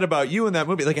it said about you in that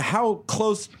movie, how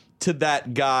close to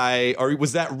that guy, or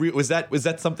was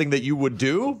that something that you would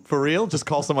do for real? Just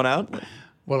call someone out?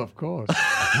 Well, of course.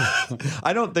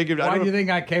 I don't think. Why do you think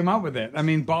I came up with it? I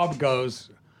mean, Bob goes.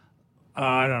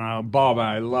 I don't know, Bob.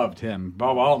 I loved him,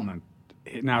 Bob Altman.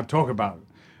 Now talk about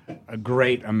a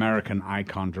great American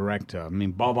icon director. I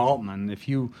mean, Bob Altman. If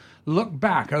you look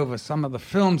back over some of the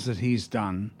films that he's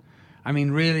done, I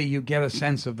mean, really, you get a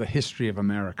sense of the history of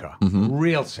America,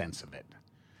 real sense of it.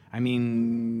 I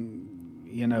mean.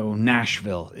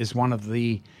 Nashville is one of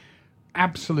the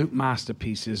absolute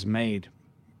masterpieces made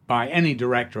by any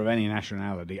director of any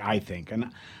nationality, I think.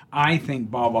 And I think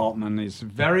Bob Altman is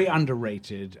very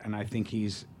underrated, and I think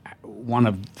he's one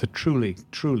of the truly,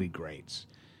 truly greats.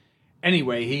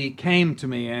 Anyway, he came to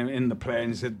me in the play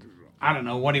and he said, I don't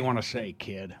know, what do you want to say,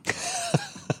 kid?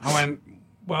 I went,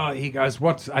 well, he goes,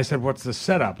 I said, what's the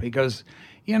setup? He goes,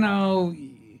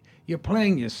 you're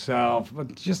playing yourself,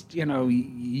 but just, you're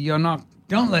not,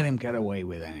 don't let him get away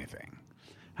with anything.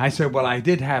 I said, well, I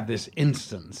did have this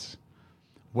instance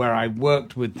where I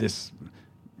worked with this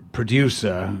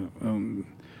producer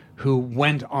who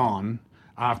went on,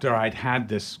 after I'd had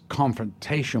this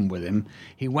confrontation with him,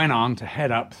 he went on to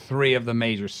head up 3 of the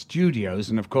major studios,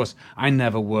 and of course, I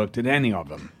never worked at any of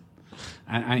them.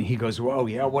 And he goes, well,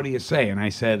 yeah, what do you say? And I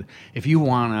said, if you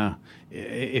wanted,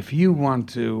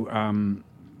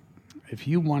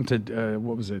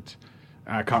 what was it?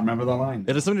 I can't remember the line.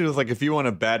 It is something to do with if you want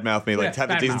to badmouth me, have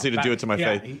the decency to do it to my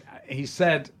face. He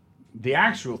said, the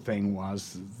actual thing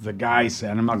was, the guy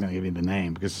said, I'm not going to give you the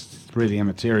name because it's really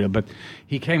immaterial, but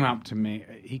he came up to me.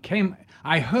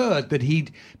 I heard that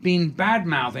he'd been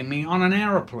badmouthing me on an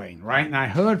aeroplane, right? And I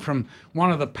heard from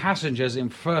one of the passengers in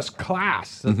first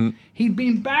class that he'd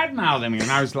been badmouthing me.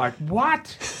 And I was like,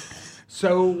 what?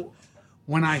 So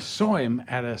when I saw him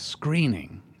at a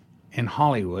screening in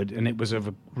Hollywood, and it was a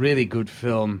really good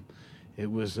film. It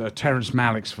was Terrence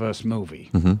Malick's first movie.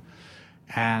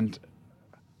 And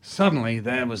suddenly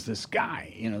there was this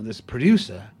guy, this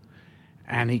producer,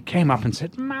 and he came up and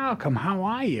said, Malcolm, how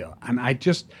are you? And I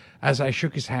just, as I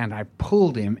shook his hand, I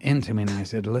pulled him into me and I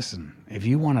said, listen, if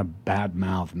you want to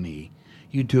badmouth me,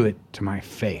 you do it to my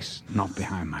face, not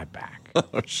behind my back.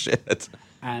 Oh, shit.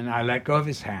 And I let go of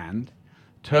his hand,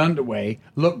 turned away,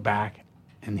 looked back,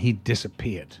 and he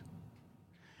disappeared.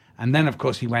 And then, of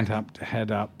course, he went up to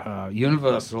head up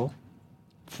Universal,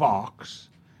 Fox,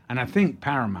 and I think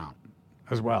Paramount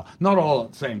as well. Not all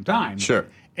at the same time. Sure.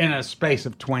 In a space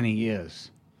of 20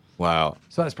 years. Wow.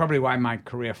 So that's probably why my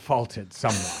career faltered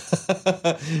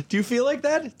somewhat. Do you feel like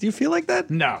that?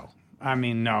 No. I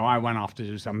mean, no, I went off to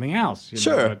do something else.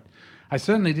 Sure. But I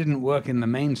certainly didn't work in the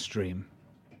mainstream.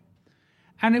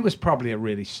 And it was probably a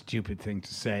really stupid thing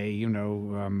to say,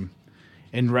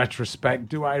 in retrospect.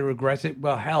 Do I regret it?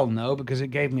 Well, hell no, because it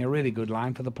gave me a really good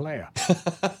line for the player.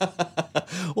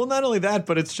 Well, not only that,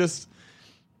 but it's just,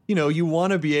 you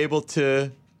want to be able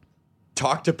to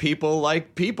talk to people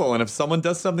like people. And if someone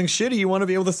does something shitty, you want to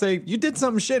be able to say, you did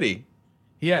something shitty.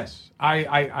 Yes,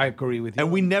 I agree with you.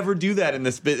 And we never do that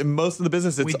in most of the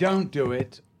business. We don't do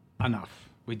it enough.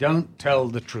 We don't tell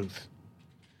the truth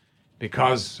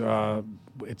because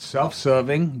it's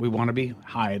self-serving. We want to be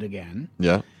hired again.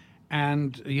 Yeah.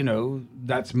 And,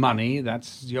 that's money,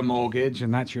 that's your mortgage,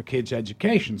 and that's your kid's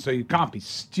education. So you can't be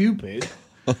stupid.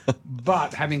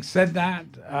 But having said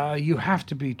that, you have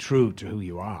to be true to who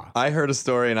you are. I heard a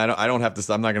story, and I don't have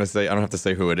to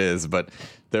say who it is, but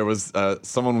there was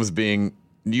someone was being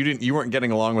you weren't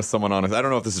getting along with someone on it. I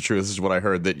don't know if this is true. This is what I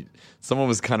heard, that someone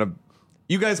was kind of,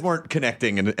 you guys weren't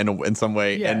connecting in some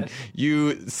way, yes. And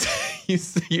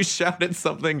you shouted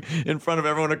something in front of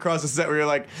everyone across the set where you're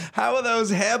like, "How are those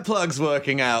hair plugs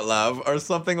working out, love?" or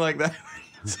something like that.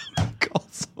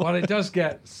 Well, it does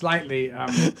get slightly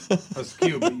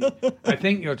askew, but I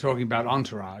think you're talking about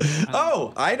Entourage.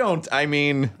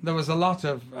 There was a lot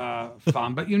of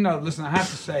fun, but listen, I have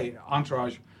to say,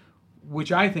 Entourage,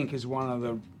 which I think is one of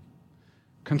the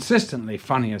consistently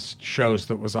funniest shows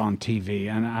that was on TV,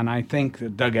 and I think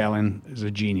that Doug Ellin is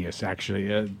a genius,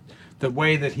 actually. The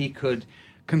way that he could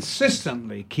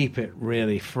consistently keep it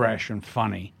really fresh and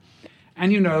funny.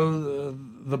 And,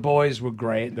 the boys were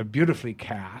great. They're beautifully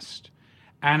cast.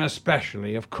 And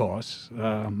especially, of course,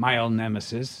 my old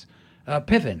nemesis,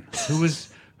 Piven,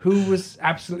 who was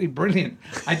absolutely brilliant.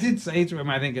 I did say to him,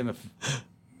 I think,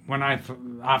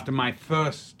 after my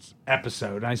first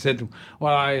episode, I said,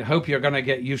 well, I hope you're going to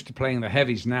get used to playing the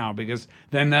heavies now because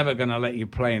they're never going to let you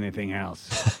play anything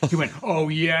else. He went, oh,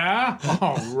 yeah?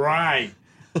 All right.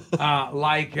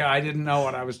 I didn't know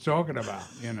what I was talking about,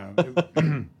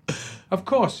 Of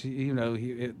course,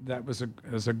 that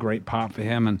was a great part for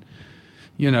him. And,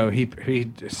 he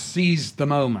seized the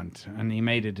moment and he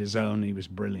made it his own. He was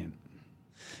brilliant.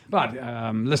 But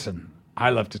listen, I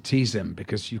love to tease him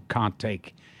because you can't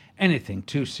take anything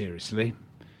too seriously.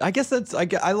 I guess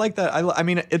I like that. I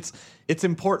mean, it's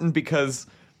important because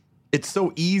it's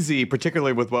so easy,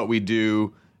 particularly with what we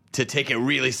do, to take it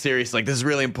really serious. Like, this is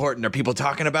really important. Are people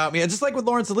talking about me? And just like with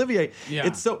Laurence Olivier,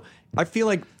 I feel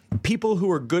like people who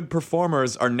are good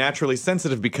performers are naturally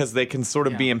sensitive because they can sort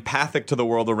of be empathic to the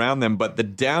world around them. But the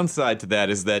downside to that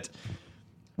is that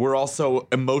we're also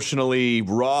emotionally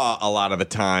raw a lot of the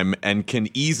time and can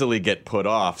easily get put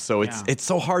off. So it's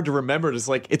so hard to remember. It's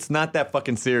like, it's not that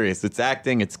fucking serious. It's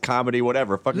acting, it's comedy,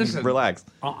 whatever. Fucking relax.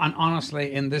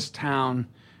 Honestly, in this town,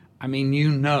 I mean,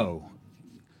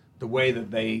 the way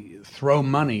that they throw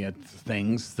money at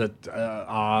things that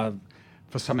are,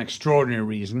 for some extraordinary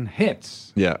reason,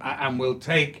 hits. Yeah. And we'll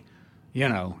take,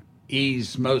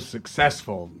 E's most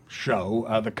successful show,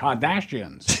 The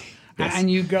Kardashians. Yes.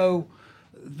 And you go,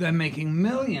 they're making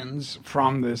millions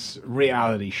from this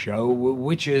reality show,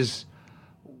 which is,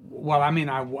 well, I mean,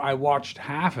 I watched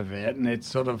half of it, and it's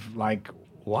sort of like,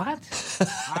 what?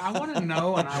 I want to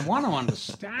know, and I want to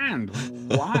understand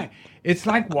why. It's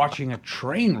like watching a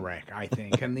train wreck, I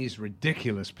think, and these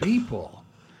ridiculous people,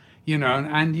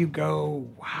 and you go,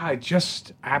 wow, I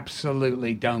just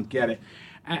absolutely don't get it.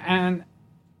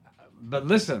 But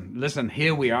listen,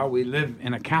 here we are. We live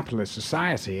in a capitalist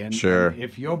society, and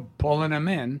if you're pulling them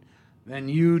in, then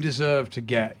you deserve to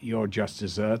get your just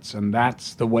desserts, and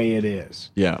that's the way it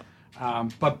is. Yeah.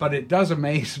 But it does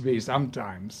amaze me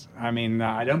sometimes. I mean,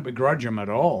 I don't begrudge them at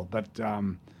all, but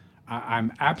I'm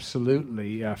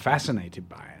absolutely fascinated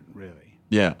by it, really.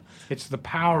 Yeah. It's the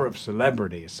power of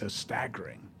celebrity is so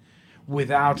staggering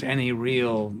without any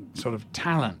real sort of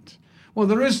talent. Well,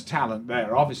 there is talent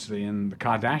there, obviously, in the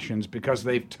Kardashians because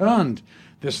they've turned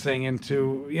this thing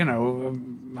into, a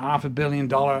 $500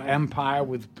 million empire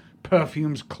with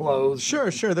perfumes, clothes. Sure.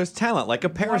 There's talent, like a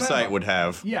Parasite would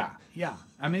have. Yeah.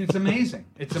 I mean, it's amazing.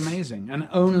 It's amazing, and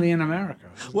only in America.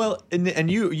 Well,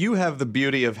 and you have the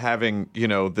beauty of having,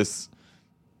 this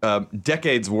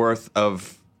decades worth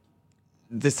of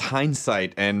this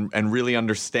hindsight and really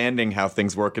understanding how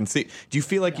things work. And do you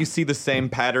feel like you see the same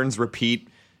patterns repeat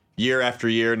year after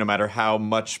year, no matter how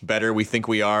much better we think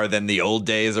we are than the old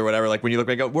days or whatever. Like when you look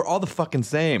back, we're all the fucking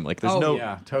same. Like there's no.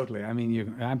 Yeah, totally. I mean,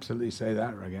 you absolutely say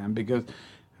that again because,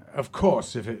 of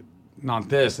course, if it not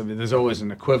this, I mean, there's always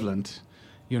an equivalent.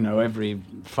 You know, every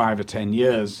 5 or 10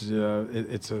 years,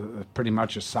 it's a pretty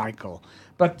much a cycle.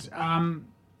 But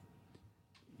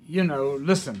you know,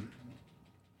 listen,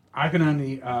 I can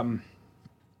only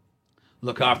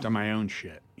look after my own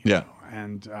shit. You know?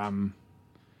 And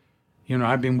you know,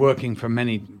 I've been working for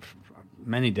many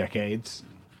decades,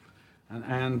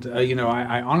 and you know,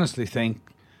 I honestly think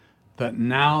that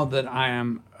now that I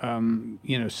am,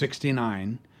 you know,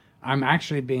 69, I'm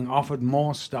actually being offered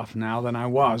more stuff now than I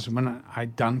was when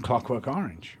I'd done Clockwork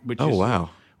Orange,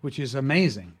 which is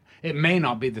amazing. It may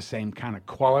not be the same kind of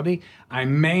quality. I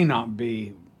may not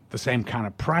be the same kind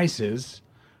of prices,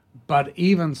 but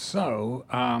even so,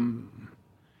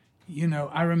 you know,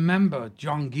 I remember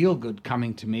John Gielgud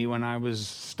coming to me when I was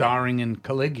starring in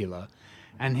Caligula,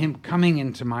 and him coming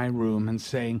into my room and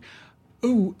saying,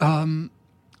 "Oh,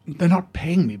 they're not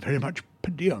paying me very much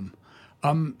per diem.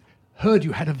 Heard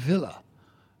you had a villa.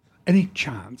 Any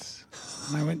chance?"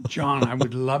 And I went, "John, I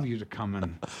would love you to come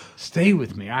and stay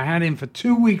with me." I had him for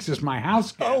 2 weeks as my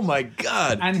house guest. Oh my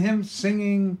God! And him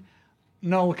singing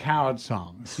Noel Coward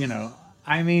songs, you know.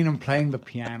 I mean, and playing the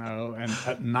piano and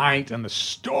at night, and the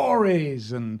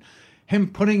stories, and him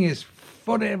putting his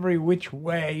foot every which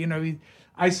way. You know,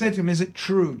 I said to him, "Is it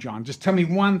true, John? Just tell me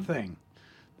one thing.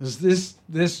 Is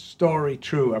this story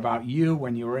true about you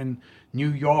when you were in New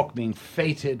York being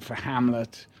feted for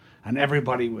Hamlet, and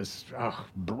everybody was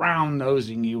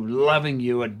brown-nosing you, loving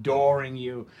you, adoring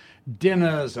you,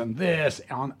 dinners and this,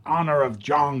 on honor of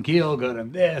John Gielgud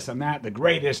and this and that, the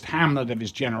greatest Hamlet of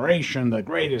his generation, the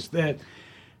greatest this,"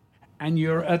 and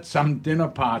you're at some dinner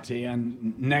party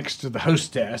and next to the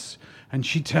hostess, and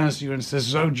she turns to you and says,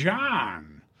 "So,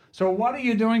 John, so what are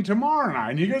you doing tomorrow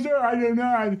night?" And he goes, "Oh, I don't know.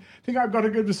 I think I've got to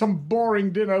go to some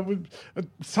boring dinner with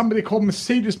somebody called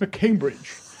Mercedes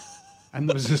McCambridge." And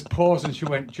there was this pause, and she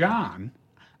went, "John,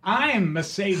 I am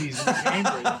Mercedes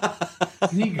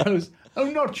McCambridge." And he goes, "Oh,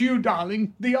 not you,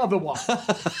 darling, the other one."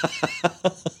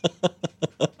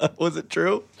 Was it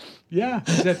true? Yeah,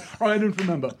 he said, "Oh, I don't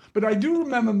remember. But I do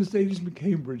remember Mercedes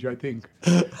McCambridge, I think.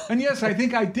 And yes, I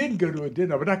think I did go to a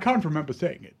dinner, but I can't remember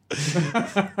saying it."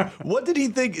 What did he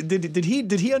think? Did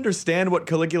he understand what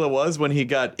Caligula was when he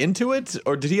got into it?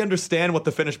 Or did he understand what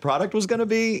the finished product was going to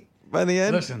be by the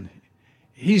end? Listen,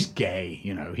 he's gay,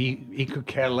 you know. He could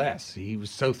care less. He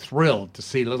was so thrilled to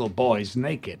see little boys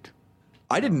naked.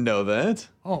 I didn't know that.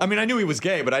 Oh. I mean, I knew he was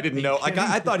gay, but I didn't know. Like,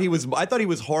 I thought he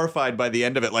was horrified by the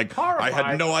end of it. Like, Horrified. I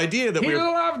had no idea that He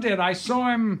loved it. I saw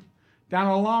him down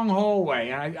a long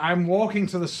hallway. I'm walking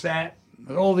to the set.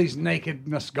 There's all these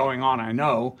nakedness going on, I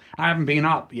know. I haven't been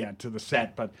up yet to the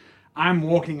set, but I'm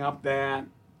walking up there,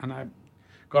 and I've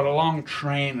got a long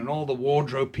train, and all the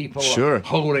wardrobe people are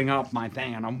holding up my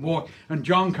thing, and and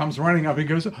John comes running up. He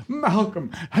goes,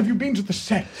 "Malcolm, have you been to the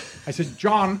set?" I said,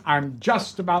 "John, I'm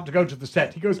just about to go to the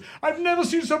set." He goes, "I've never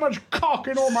seen so much cock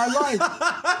in all my life."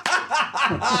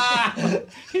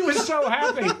 He was so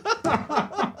happy.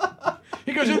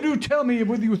 He goes, "Oh, do tell me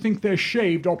whether you think they're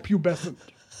shaved or pubescent."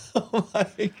 Oh my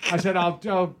God. I said, I'll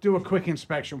do a quick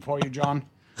inspection for you, John."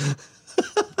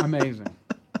 Amazing.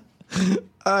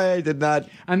 I did not.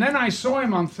 And then I saw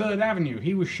him on 3rd Avenue.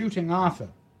 He was shooting Arthur.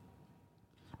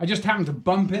 I just happened to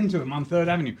bump into him on 3rd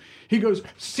Avenue. He goes,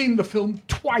 "Seen the film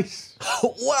twice."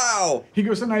 Wow. He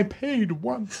goes, "And I paid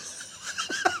once."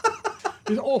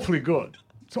 It's awfully good.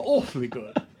 It's awfully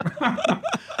good.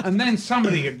 And then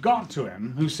somebody had got to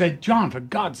him who said, "John, for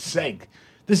God's sake,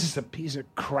 this is a piece of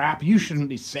crap. You shouldn't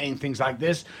be saying things like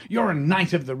this. You're a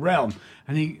knight of the realm."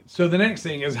 And so the next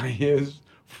thing is I hear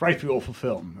frightfully awful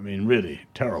film. I mean, really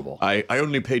terrible. I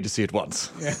only paid to see it once.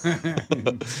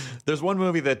 There's one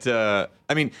movie that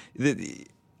I mean,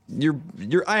 your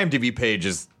IMDb page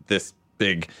is this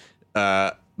big.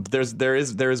 There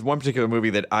is one particular movie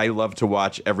that I love to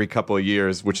watch every couple of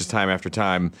years, which is Time After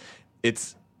Time.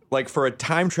 It's like for a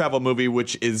time travel movie,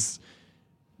 which is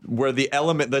where the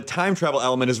time travel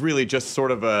element is really just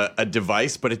sort of a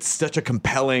device, but it's such a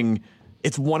compelling.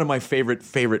 It's one of my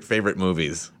favorite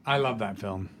movies. I love that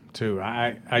film, too.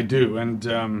 I do. And,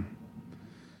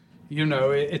 you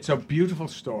know, it's a beautiful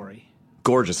story.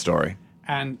 Gorgeous story.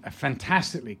 And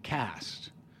fantastically cast.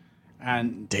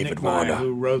 And David Nick Meyer, Warner,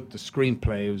 who wrote the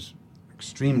screenplay, was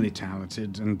extremely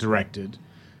talented and directed.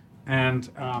 And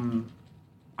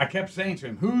I kept saying to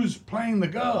him, "Who's playing the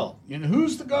girl? You know,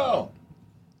 who's the girl?"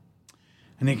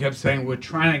 And he kept saying, "We're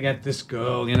trying to get this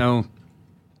girl, you know.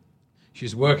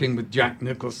 She's working with Jack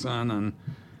Nicholson, and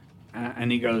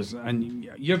And he goes, and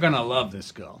you're going to love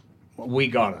this girl. Well, we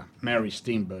got her, Mary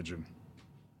Steenburgen.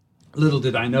 Little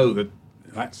did I know that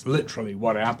that's literally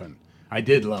what happened. I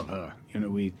did love her.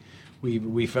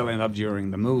 We fell in love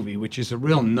during the movie, which is a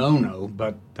real no-no,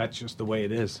 but that's just the way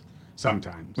it is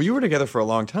sometimes. Well, you were together for a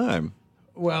long time.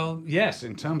 Well, yes,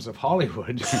 in terms of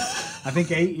Hollywood, I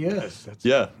think 8 years.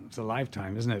 It's a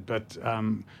lifetime, isn't it? But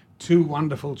 2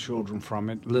 wonderful children from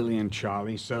it, Lily and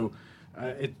Charlie. So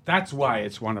that's why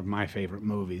it's one of my favorite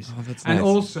movies. Oh, that's and nice.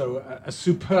 Also a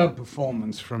superb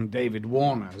performance from David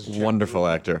Warner. Wonderful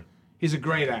actor. He's a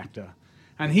great actor.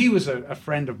 And he was a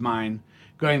friend of mine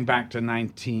going back to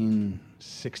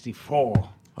 1964.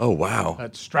 Oh, wow.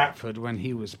 At Stratford when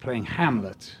he was playing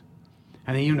Hamlet.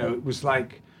 And, it was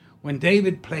like when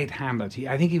David played Hamlet,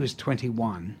 I think he was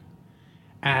 21.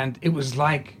 And it was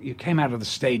like you came out of the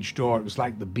stage door, it was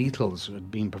like the Beatles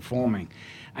had been performing.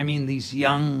 I mean, these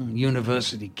young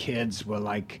university kids were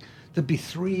like, there'd be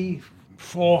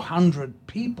 300-400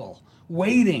 people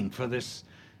waiting for this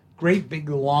great big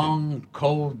long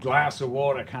cold glass of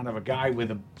water, kind of a guy with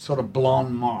a sort of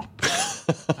blonde mop.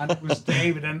 And it was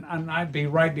David, and I'd be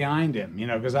right behind him,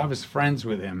 because I was friends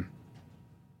with him.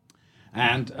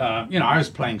 And, I was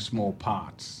playing small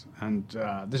parts. And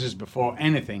this is before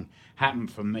anything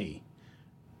happened for me.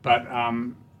 But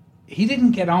he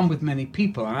didn't get on with many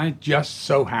people, and I just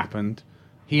so happened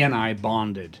he and I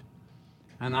bonded.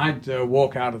 And I'd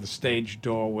walk out of the stage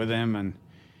door with him, and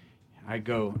I'd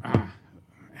go,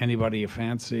 anybody you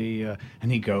fancy?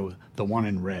 And he'd go, the one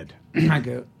in red. I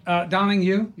go, darling,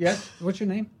 you? Yes? What's your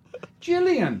name?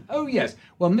 Gillian. Oh, yes.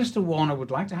 Well, Mr. Warner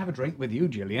would like to have a drink with you,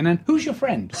 Gillian. And who's your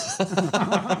friend?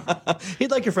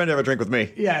 He'd like your friend to have a drink with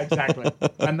me. Yeah, exactly.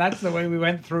 And that's the way we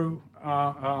went through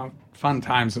fun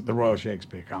times at the Royal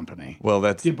Shakespeare Company. Well,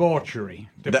 that's... Debauchery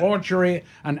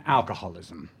and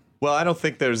alcoholism. Well, I don't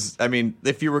think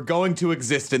if you were going to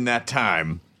exist in that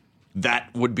time,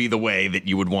 that would be the way that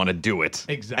you would want to do it.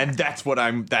 Exactly. And that's what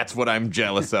I'm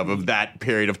jealous of that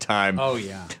period of time. Oh,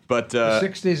 yeah. But the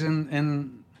 60s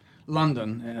in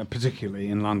London, particularly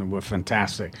in London, were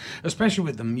fantastic, especially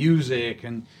with the music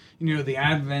and, the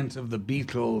advent of the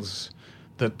Beatles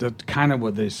that kind of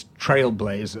were these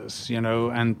trailblazers,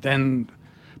 and then,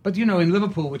 but, in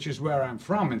Liverpool, which is where I'm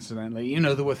from, incidentally,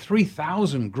 there were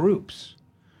 3,000 groups.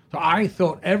 So I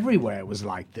thought everywhere was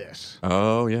like this.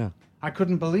 Oh, yeah. I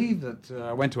couldn't believe that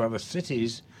I went to other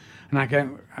cities, and I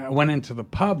went into the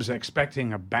pubs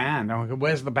expecting a band. I go,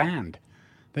 where's the band?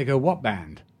 They go, what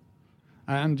band?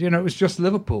 And, it was just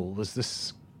Liverpool. There's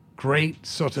this great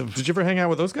sort of... Did you ever hang out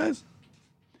with those guys?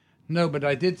 No, but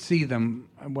I did see them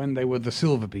when they were the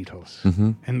Silver Beatles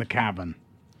in the Cavern.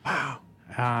 Wow.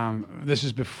 This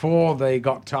is before they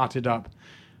got tarted up,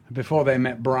 before they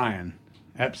met Brian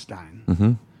Epstein.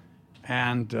 Mm-hmm.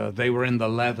 And they were in the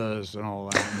leathers and all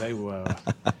that. And they were...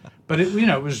 But, it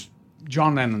was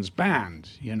John Lennon's band,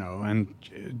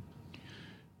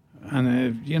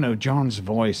 and John's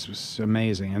voice was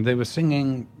amazing. And they were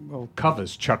singing,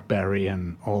 covers, Chuck Berry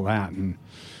and all that, and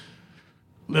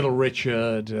Little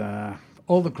Richard,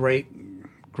 all the great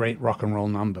rock and roll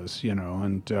numbers,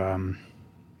 and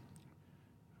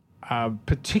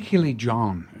particularly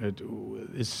John.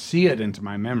 It's seared into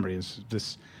my memory as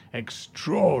this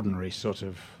extraordinary sort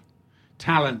of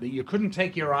talent that you couldn't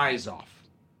take your eyes off.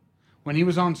 When he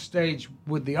was on stage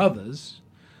with the others...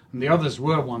 And the others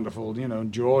were wonderful,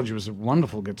 George was a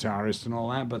wonderful guitarist and all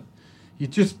that, but you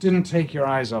just didn't take your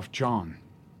eyes off John.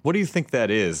 What do you think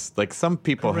that is? Like, some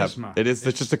people Charisma. have...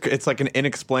 It's like an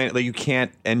inexplainable... You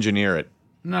can't engineer it.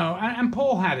 No, and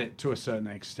Paul had it to a certain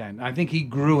extent. I think he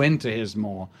grew into his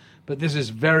more, but this is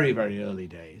very, very early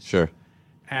days. Sure.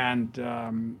 And,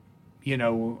 I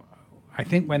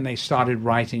think when they started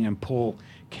writing and Paul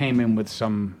came in with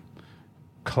some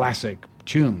classic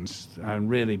tunes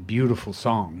and really beautiful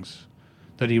songs,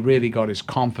 that he really got his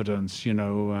confidence,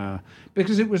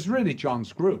 because it was really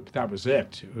John's group. That was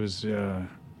it. It was,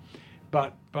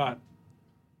 but I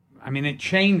mean, it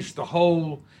changed the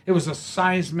whole. It was a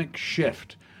seismic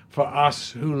shift for us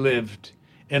who lived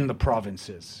in the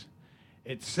provinces.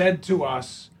 It said to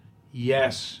us,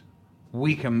 yes,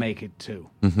 we can make it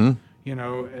too. Mm-hmm.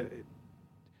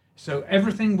 So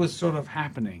everything was sort of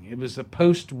happening. It was a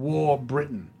post-war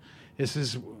Britain. This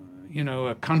is,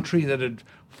 a country that had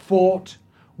fought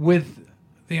with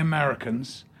the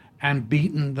Americans and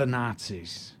beaten the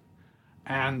Nazis.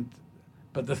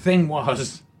 But the thing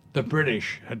was, the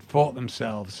British had fought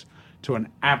themselves to an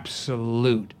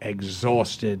absolute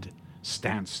exhausted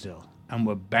standstill and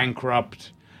were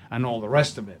bankrupt and all the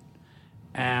rest of it.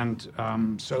 And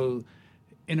so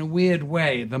in a weird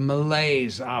way, the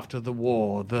malaise after the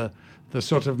war, the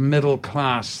sort of middle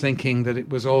class thinking that it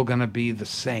was all going to be the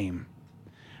same.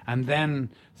 And then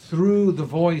through the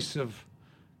voice of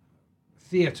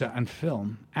theater and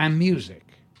film and music,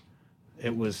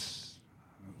 it was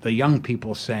the young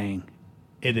people saying,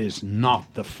 it is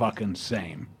not the fucking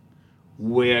same.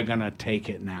 We're going to take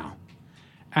it now.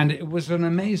 And it was an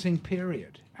amazing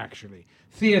period, actually.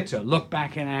 Theater, Look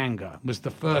Back in Anger, was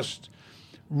the first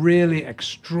really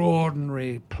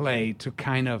extraordinary play to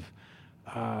kind of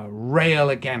rail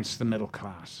against the middle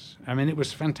class. I mean, it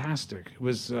was fantastic. It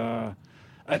was an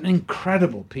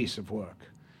incredible piece of work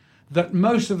that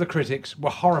most of the critics were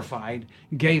horrified,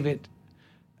 gave it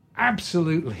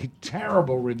absolutely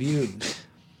terrible reviews.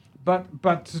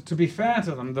 But to be fair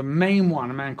to them, the main one,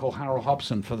 a man called Harold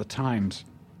Hobson for the Times,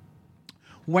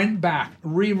 went back,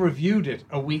 re-reviewed it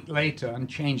a week later and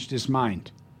changed his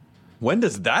mind. When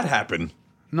does that happen?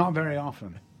 Not very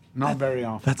often. Not very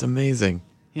often. That's amazing.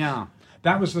 Yeah.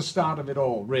 That was the start of it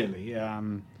all, really.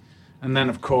 And then,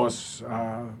 of course,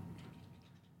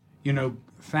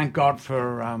 thank God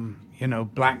for,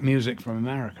 black music from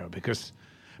America,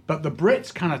 but the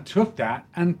Brits kind of took that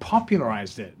and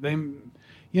popularized it. They,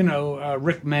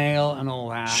 Rick Mail and all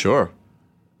that. Sure.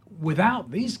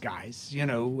 Without these guys,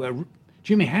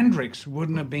 Jimi Hendrix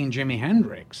wouldn't have been Jimi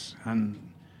Hendrix. And,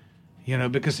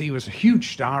 because he was a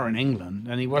huge star in England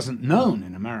and he wasn't known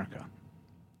in America.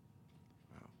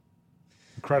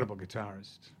 Incredible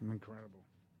guitarist. Incredible.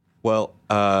 Well,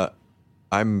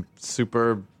 I'm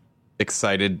super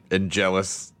excited and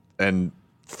jealous and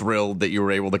thrilled that you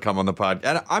were able to come on the pod.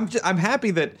 And I'm happy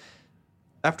that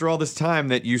after all this time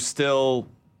that you seem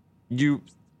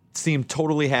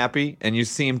totally happy and you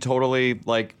seem totally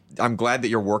like, I'm glad that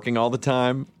you're working all the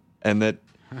time and that,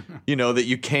 that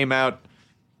you came out,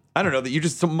 I don't know,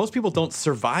 that most people don't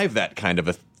survive that kind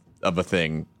of a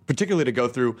thing, particularly to go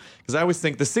through, because I always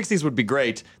think the 60s would be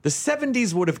great. The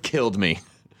 70s would have killed me.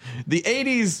 The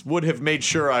 80s would have made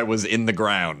sure I was in the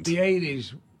ground. The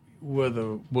 80s were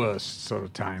the worst sort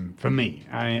of time for me.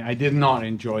 I did not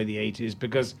enjoy the 80s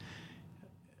because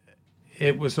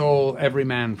it was all every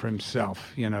man for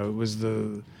himself. It was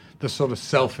the sort of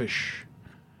selfish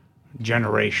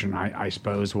generation, I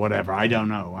suppose, whatever. I don't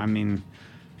know. I mean,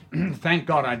 thank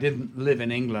God I didn't live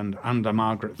in England under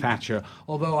Margaret Thatcher,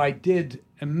 although I did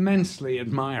immensely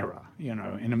admire her,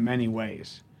 in many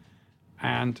ways.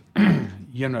 And,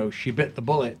 she bit the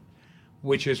bullet,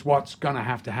 which is what's going to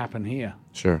have to happen here.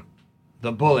 Sure.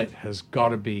 The bullet has got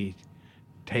to be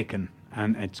taken,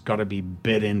 and it's got to be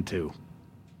bit into,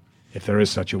 if there is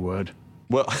such a word.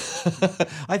 Well,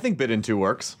 I think bit into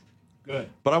works. Good.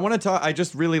 But I want to talk. I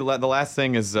just really the last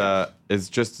thing is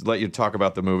just let you talk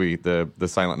about the movie, the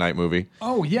Silent Night movie.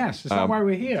 Oh yes, is that why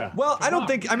we're here? Well, I don't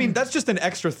think. I mean, that's just an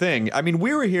extra thing. I mean,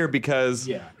 we were here because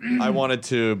I wanted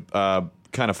to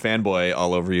kind of fanboy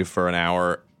all over you for an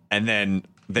hour, and then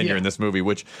you're in this movie.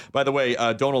 Which, by the way,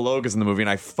 Donal Logue is in the movie, and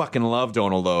I fucking love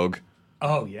Donal Logue.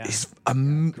 Oh yeah, he's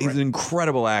an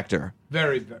incredible actor.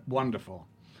 Very wonderful.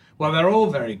 Well, they're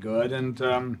all very good,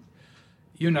 and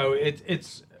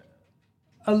it's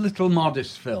a little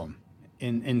modest film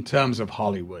in terms of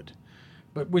Hollywood,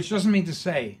 but which doesn't mean to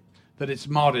say that it's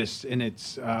modest in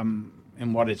its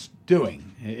in what it's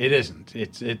doing. It isn't.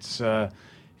 It's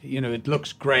it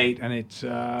looks great, and it's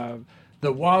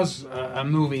there was a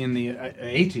movie in the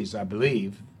 80s, I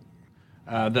believe,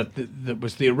 that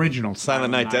was the original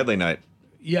Silent Night, Deadly Night.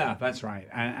 Yeah, that's right,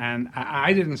 and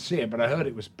I didn't see it, but I heard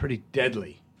it was pretty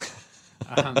deadly.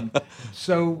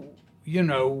 So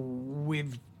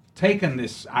we've taken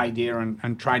this idea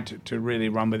and tried to really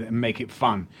run with it and make it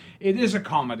fun. It is a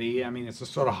comedy. I mean, it's a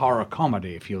sort of horror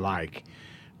comedy, if you like,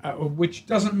 which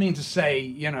doesn't mean to say,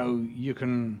 you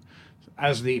can,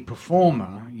 as the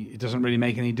performer, it doesn't really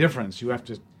make any difference. You have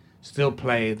to still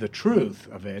play the truth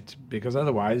of it, because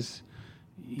otherwise,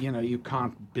 you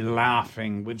can't be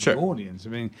laughing with the audience. I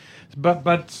mean,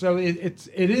 but so it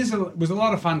was a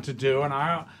lot of fun to do, and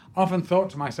I often thought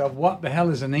to myself, what the hell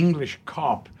is an English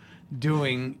cop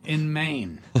doing in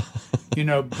Maine?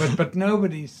 But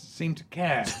nobody seemed to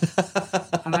care.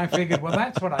 And I figured, well,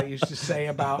 that's what I used to say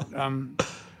about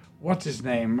what's his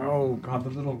name? Oh God, the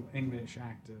little English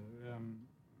actor,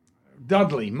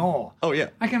 Dudley Moore. Oh yeah,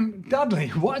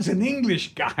 Dudley was an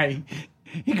English guy.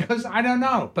 He goes, I don't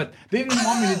know, but they didn't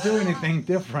want me to do anything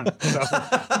different, so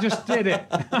I just did it.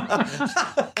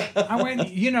 I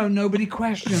went, nobody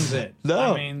questions it.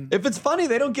 No, I mean, if it's funny,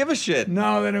 they don't give a shit.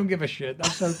 No, they don't give a shit.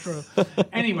 That's so true.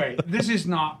 Anyway, this is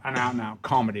not an out-and-out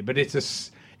comedy, but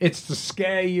it's to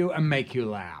scare you and make you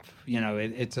laugh.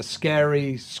 It's a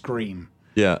scary scream.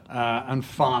 Yeah. And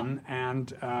fun,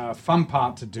 and fun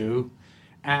part to do.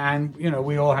 And,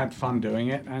 we all had fun doing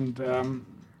it, and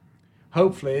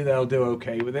hopefully they'll do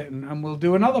okay with it, and we'll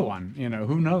do another one.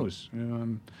 Who knows?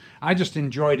 I just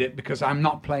enjoyed it because I'm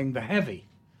not playing the heavy.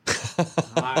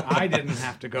 I didn't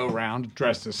have to go around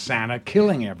dressed as Santa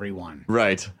killing everyone.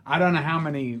 Right. I don't know how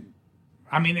many...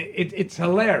 I mean, it's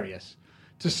hilarious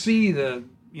to see the,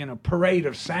 parade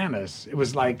of Santas. It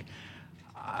was like,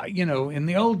 in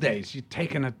the old days, you'd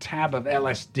taken a tab of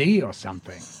LSD or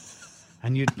something,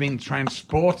 and you'd been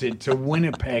transported to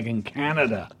Winnipeg in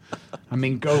Canada. I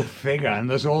mean, go figure. And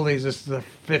there's all these, the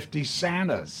 50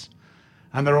 Santas,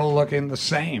 and they're all looking the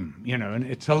same, and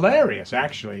it's hilarious,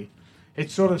 actually.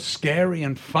 It's sort of scary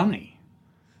and funny.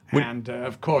 And,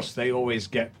 of course, they always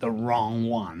get the wrong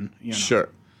one, Sure.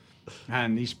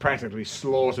 And he's practically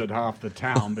slaughtered half the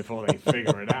town before they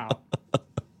figure it out.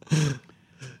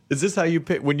 Is this how you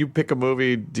pick when you pick a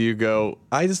movie? Do you go,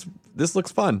 this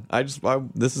looks fun.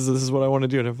 This is what I want to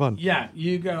do and have fun. Yeah,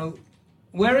 you go,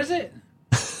 where is it?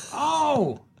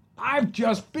 Oh, I've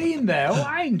just been there. Oh,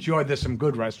 I enjoyed this, some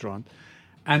good restaurant.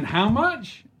 And how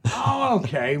much? Oh,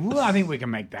 okay. Well, I think we can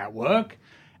make that work.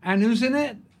 And who's in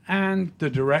it? And the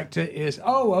director is,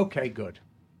 oh, okay, good.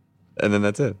 And then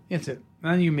that's it. That's it.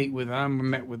 Then you met with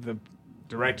the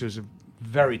director, who's a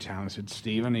very talented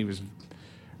Stephen. He was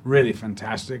really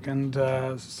fantastic. And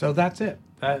so that's it.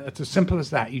 It's as simple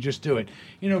as that. You just do it.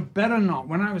 Better not.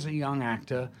 When I was a young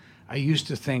actor, I used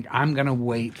to think, I'm going to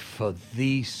wait for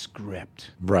the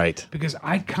script. Right. Because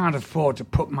I can't afford to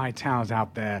put my talent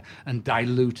out there and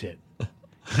dilute it.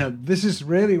 This is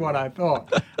really what I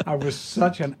thought. I was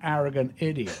such an arrogant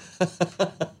idiot.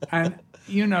 And,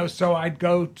 so I'd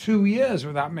go 2 years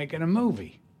without making a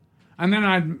movie. And then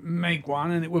I'd make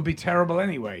one, and it would be terrible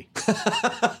anyway. So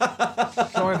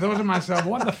I thought to myself,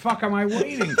 what the fuck am I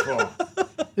waiting for?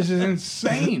 This is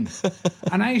insane.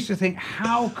 And I used to think,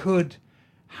 how could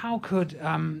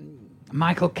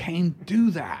Michael Caine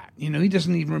do that? He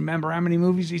doesn't even remember how many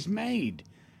movies he's made.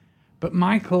 But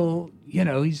Michael,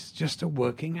 he's just a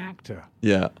working actor.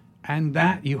 Yeah. And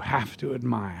that you have to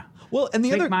admire. Well, and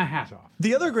Take my hat off.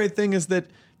 The other great thing is that,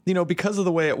 because of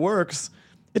the way it works,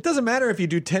 it doesn't matter if you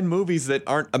do 10 movies that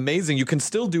aren't amazing. You can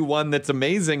still do one that's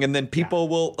amazing, and then people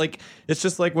will, it's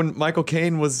just like when Michael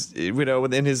Caine was, in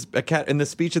the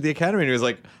speech at the Academy, and he was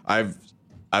like,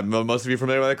 most of you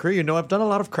familiar with that career, I've done a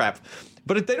lot of crap.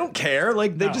 But they don't care.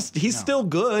 He's still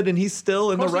good, and he's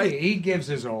still in the right. He gives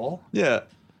his all. Yeah.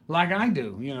 Like I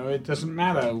do. It doesn't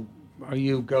matter.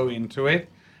 You go into it,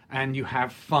 and you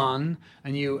have fun,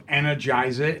 and you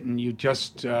energize it, and you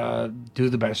just do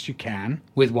the best you can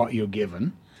with what you're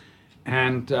given.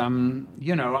 And,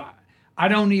 I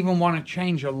don't even want to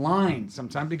change a line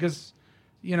sometimes because,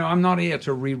 I'm not here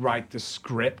to rewrite the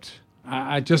script.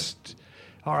 I just,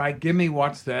 all right, give me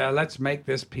what's there. Let's make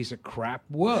this piece of crap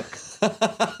work.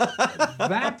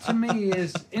 That, to me,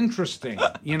 is interesting.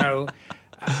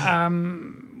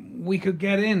 We could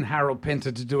get in Harold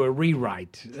Pinter to do a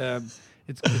rewrite.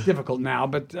 It's difficult now,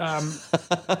 but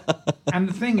and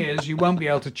the thing is, you won't be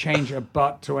able to change a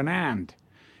but to an and,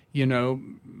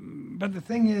 But the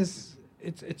thing is,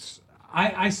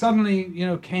 I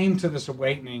suddenly came to this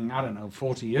awakening. I don't know,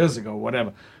 40 years ago,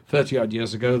 whatever, 30-odd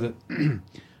years ago. That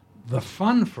the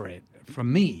fun for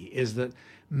me, is that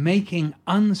making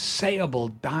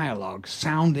unsayable dialogue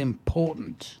sound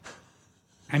important.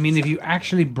 I mean, if you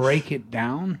actually break it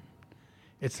down,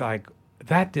 it's like,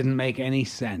 that didn't make any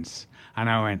sense. And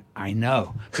I went, I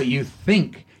know, but you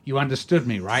think you understood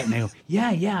me, right? And they go,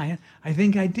 yeah, I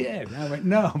think I did. And I went,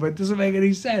 no, but it doesn't make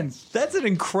any sense. That's an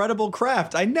incredible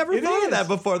craft. I never thought of that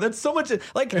before. That's so much,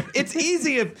 it's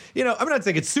easy if, I'm not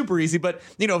saying it's super easy, but,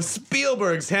 if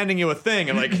Spielberg's handing you a thing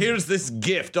and here's this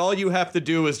gift, all you have to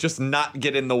do is just not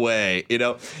get in the way,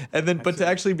 and then, but to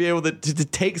actually be able to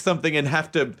take something and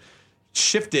have to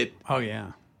shift it. Oh,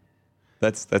 yeah.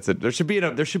 That's it. There should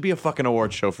be a fucking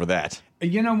award show for that.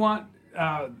 You know what?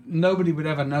 Nobody would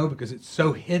ever know because it's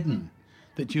so hidden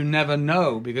that you never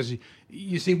know. Because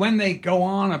you see, when they go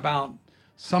on about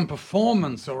some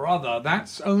performance or other,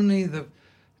 that's only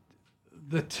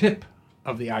the tip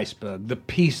of the iceberg, the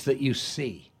piece that you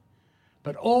see.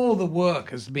 But all the work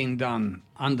has been done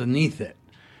underneath it.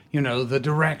 The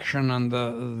direction and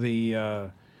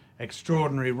the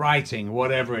extraordinary writing,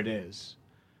 whatever it is.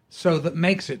 So that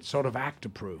makes it sort of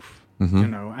actor-proof,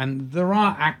 and there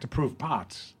are actor-proof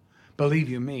parts, believe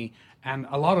you me, and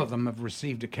a lot of them have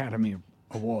received Academy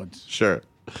Awards. Sure.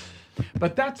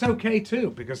 But that's okay, too,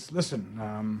 because,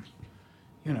 listen,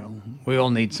 we all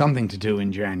need something to do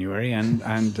in January, and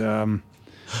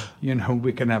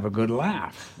we can have a good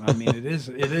laugh. I mean, it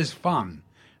is fun.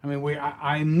 I mean,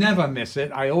 I never miss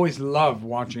it. I always love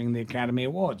watching the Academy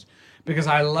Awards because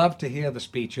I love to hear the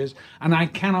speeches, and I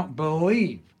cannot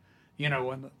believe,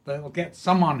 when they'll get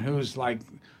someone who's like,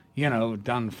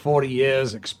 done 40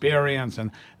 years experience, and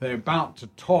they're about to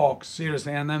talk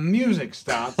seriously, and the music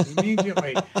starts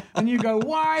immediately, and you go,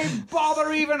 why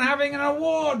bother even having an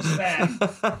awards then?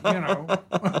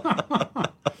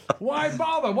 Why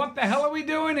bother? What the hell are we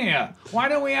doing here? Why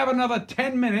don't we have another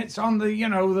 10 minutes on the,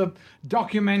 the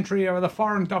documentary or the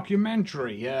foreign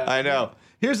documentary? I know.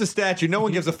 Here's a statue. No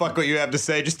one gives a fuck what you have to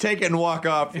say. Just take it and walk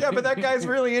off. Yeah, but that guy's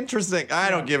really interesting. I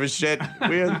don't give a shit.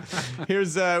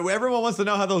 Here's everyone wants to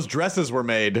know how those dresses were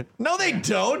made. No, they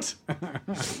don't.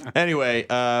 Anyway,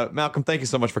 Malcolm, thank you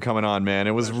so much for coming on, man.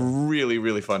 It was really,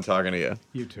 really fun talking to you.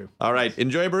 You too. All right.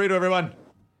 Enjoy a burrito, everyone.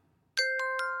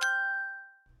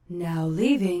 Now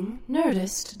leaving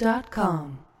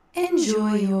Nerdist.com.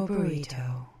 Enjoy your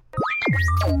burrito.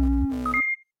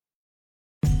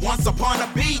 Once upon a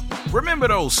beat. Remember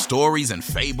those stories and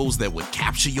fables that would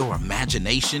capture your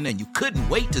imagination and you couldn't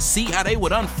wait to see how they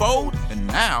would unfold? And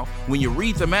now, when you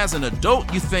read them as an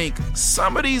adult, you think,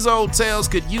 some of these old tales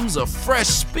could use a fresh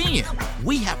spin.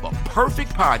 We have a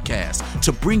perfect podcast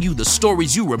to bring you the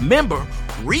stories you remember,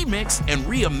 remix, and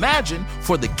reimagine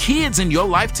for the kids in your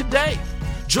life today.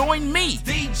 Join me,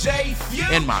 DJ Few,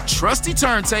 and my trusty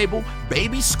turntable,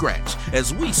 Baby Scratch,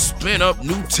 as we spin up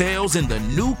new tales in the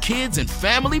New Kids and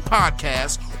Family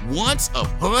podcast, Once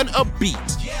Upon a Beat.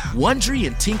 Wondery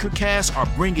and Tinkercast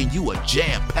are bringing you a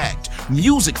jam-packed,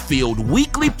 music-filled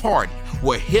weekly party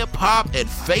where hip-hop and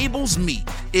fables meet.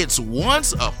 It's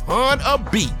Once Upon a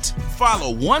Beat.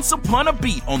 Follow Once Upon a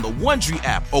Beat on the Wondery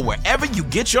app or wherever you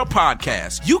get your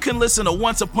podcasts. You can listen to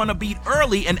Once Upon a Beat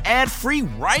early and ad-free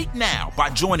right now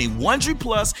by joining Wondery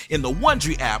Plus in the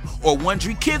Wondery app or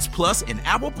Wondery Kids Plus in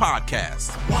Apple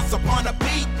Podcasts. Once Upon a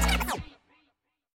Beat.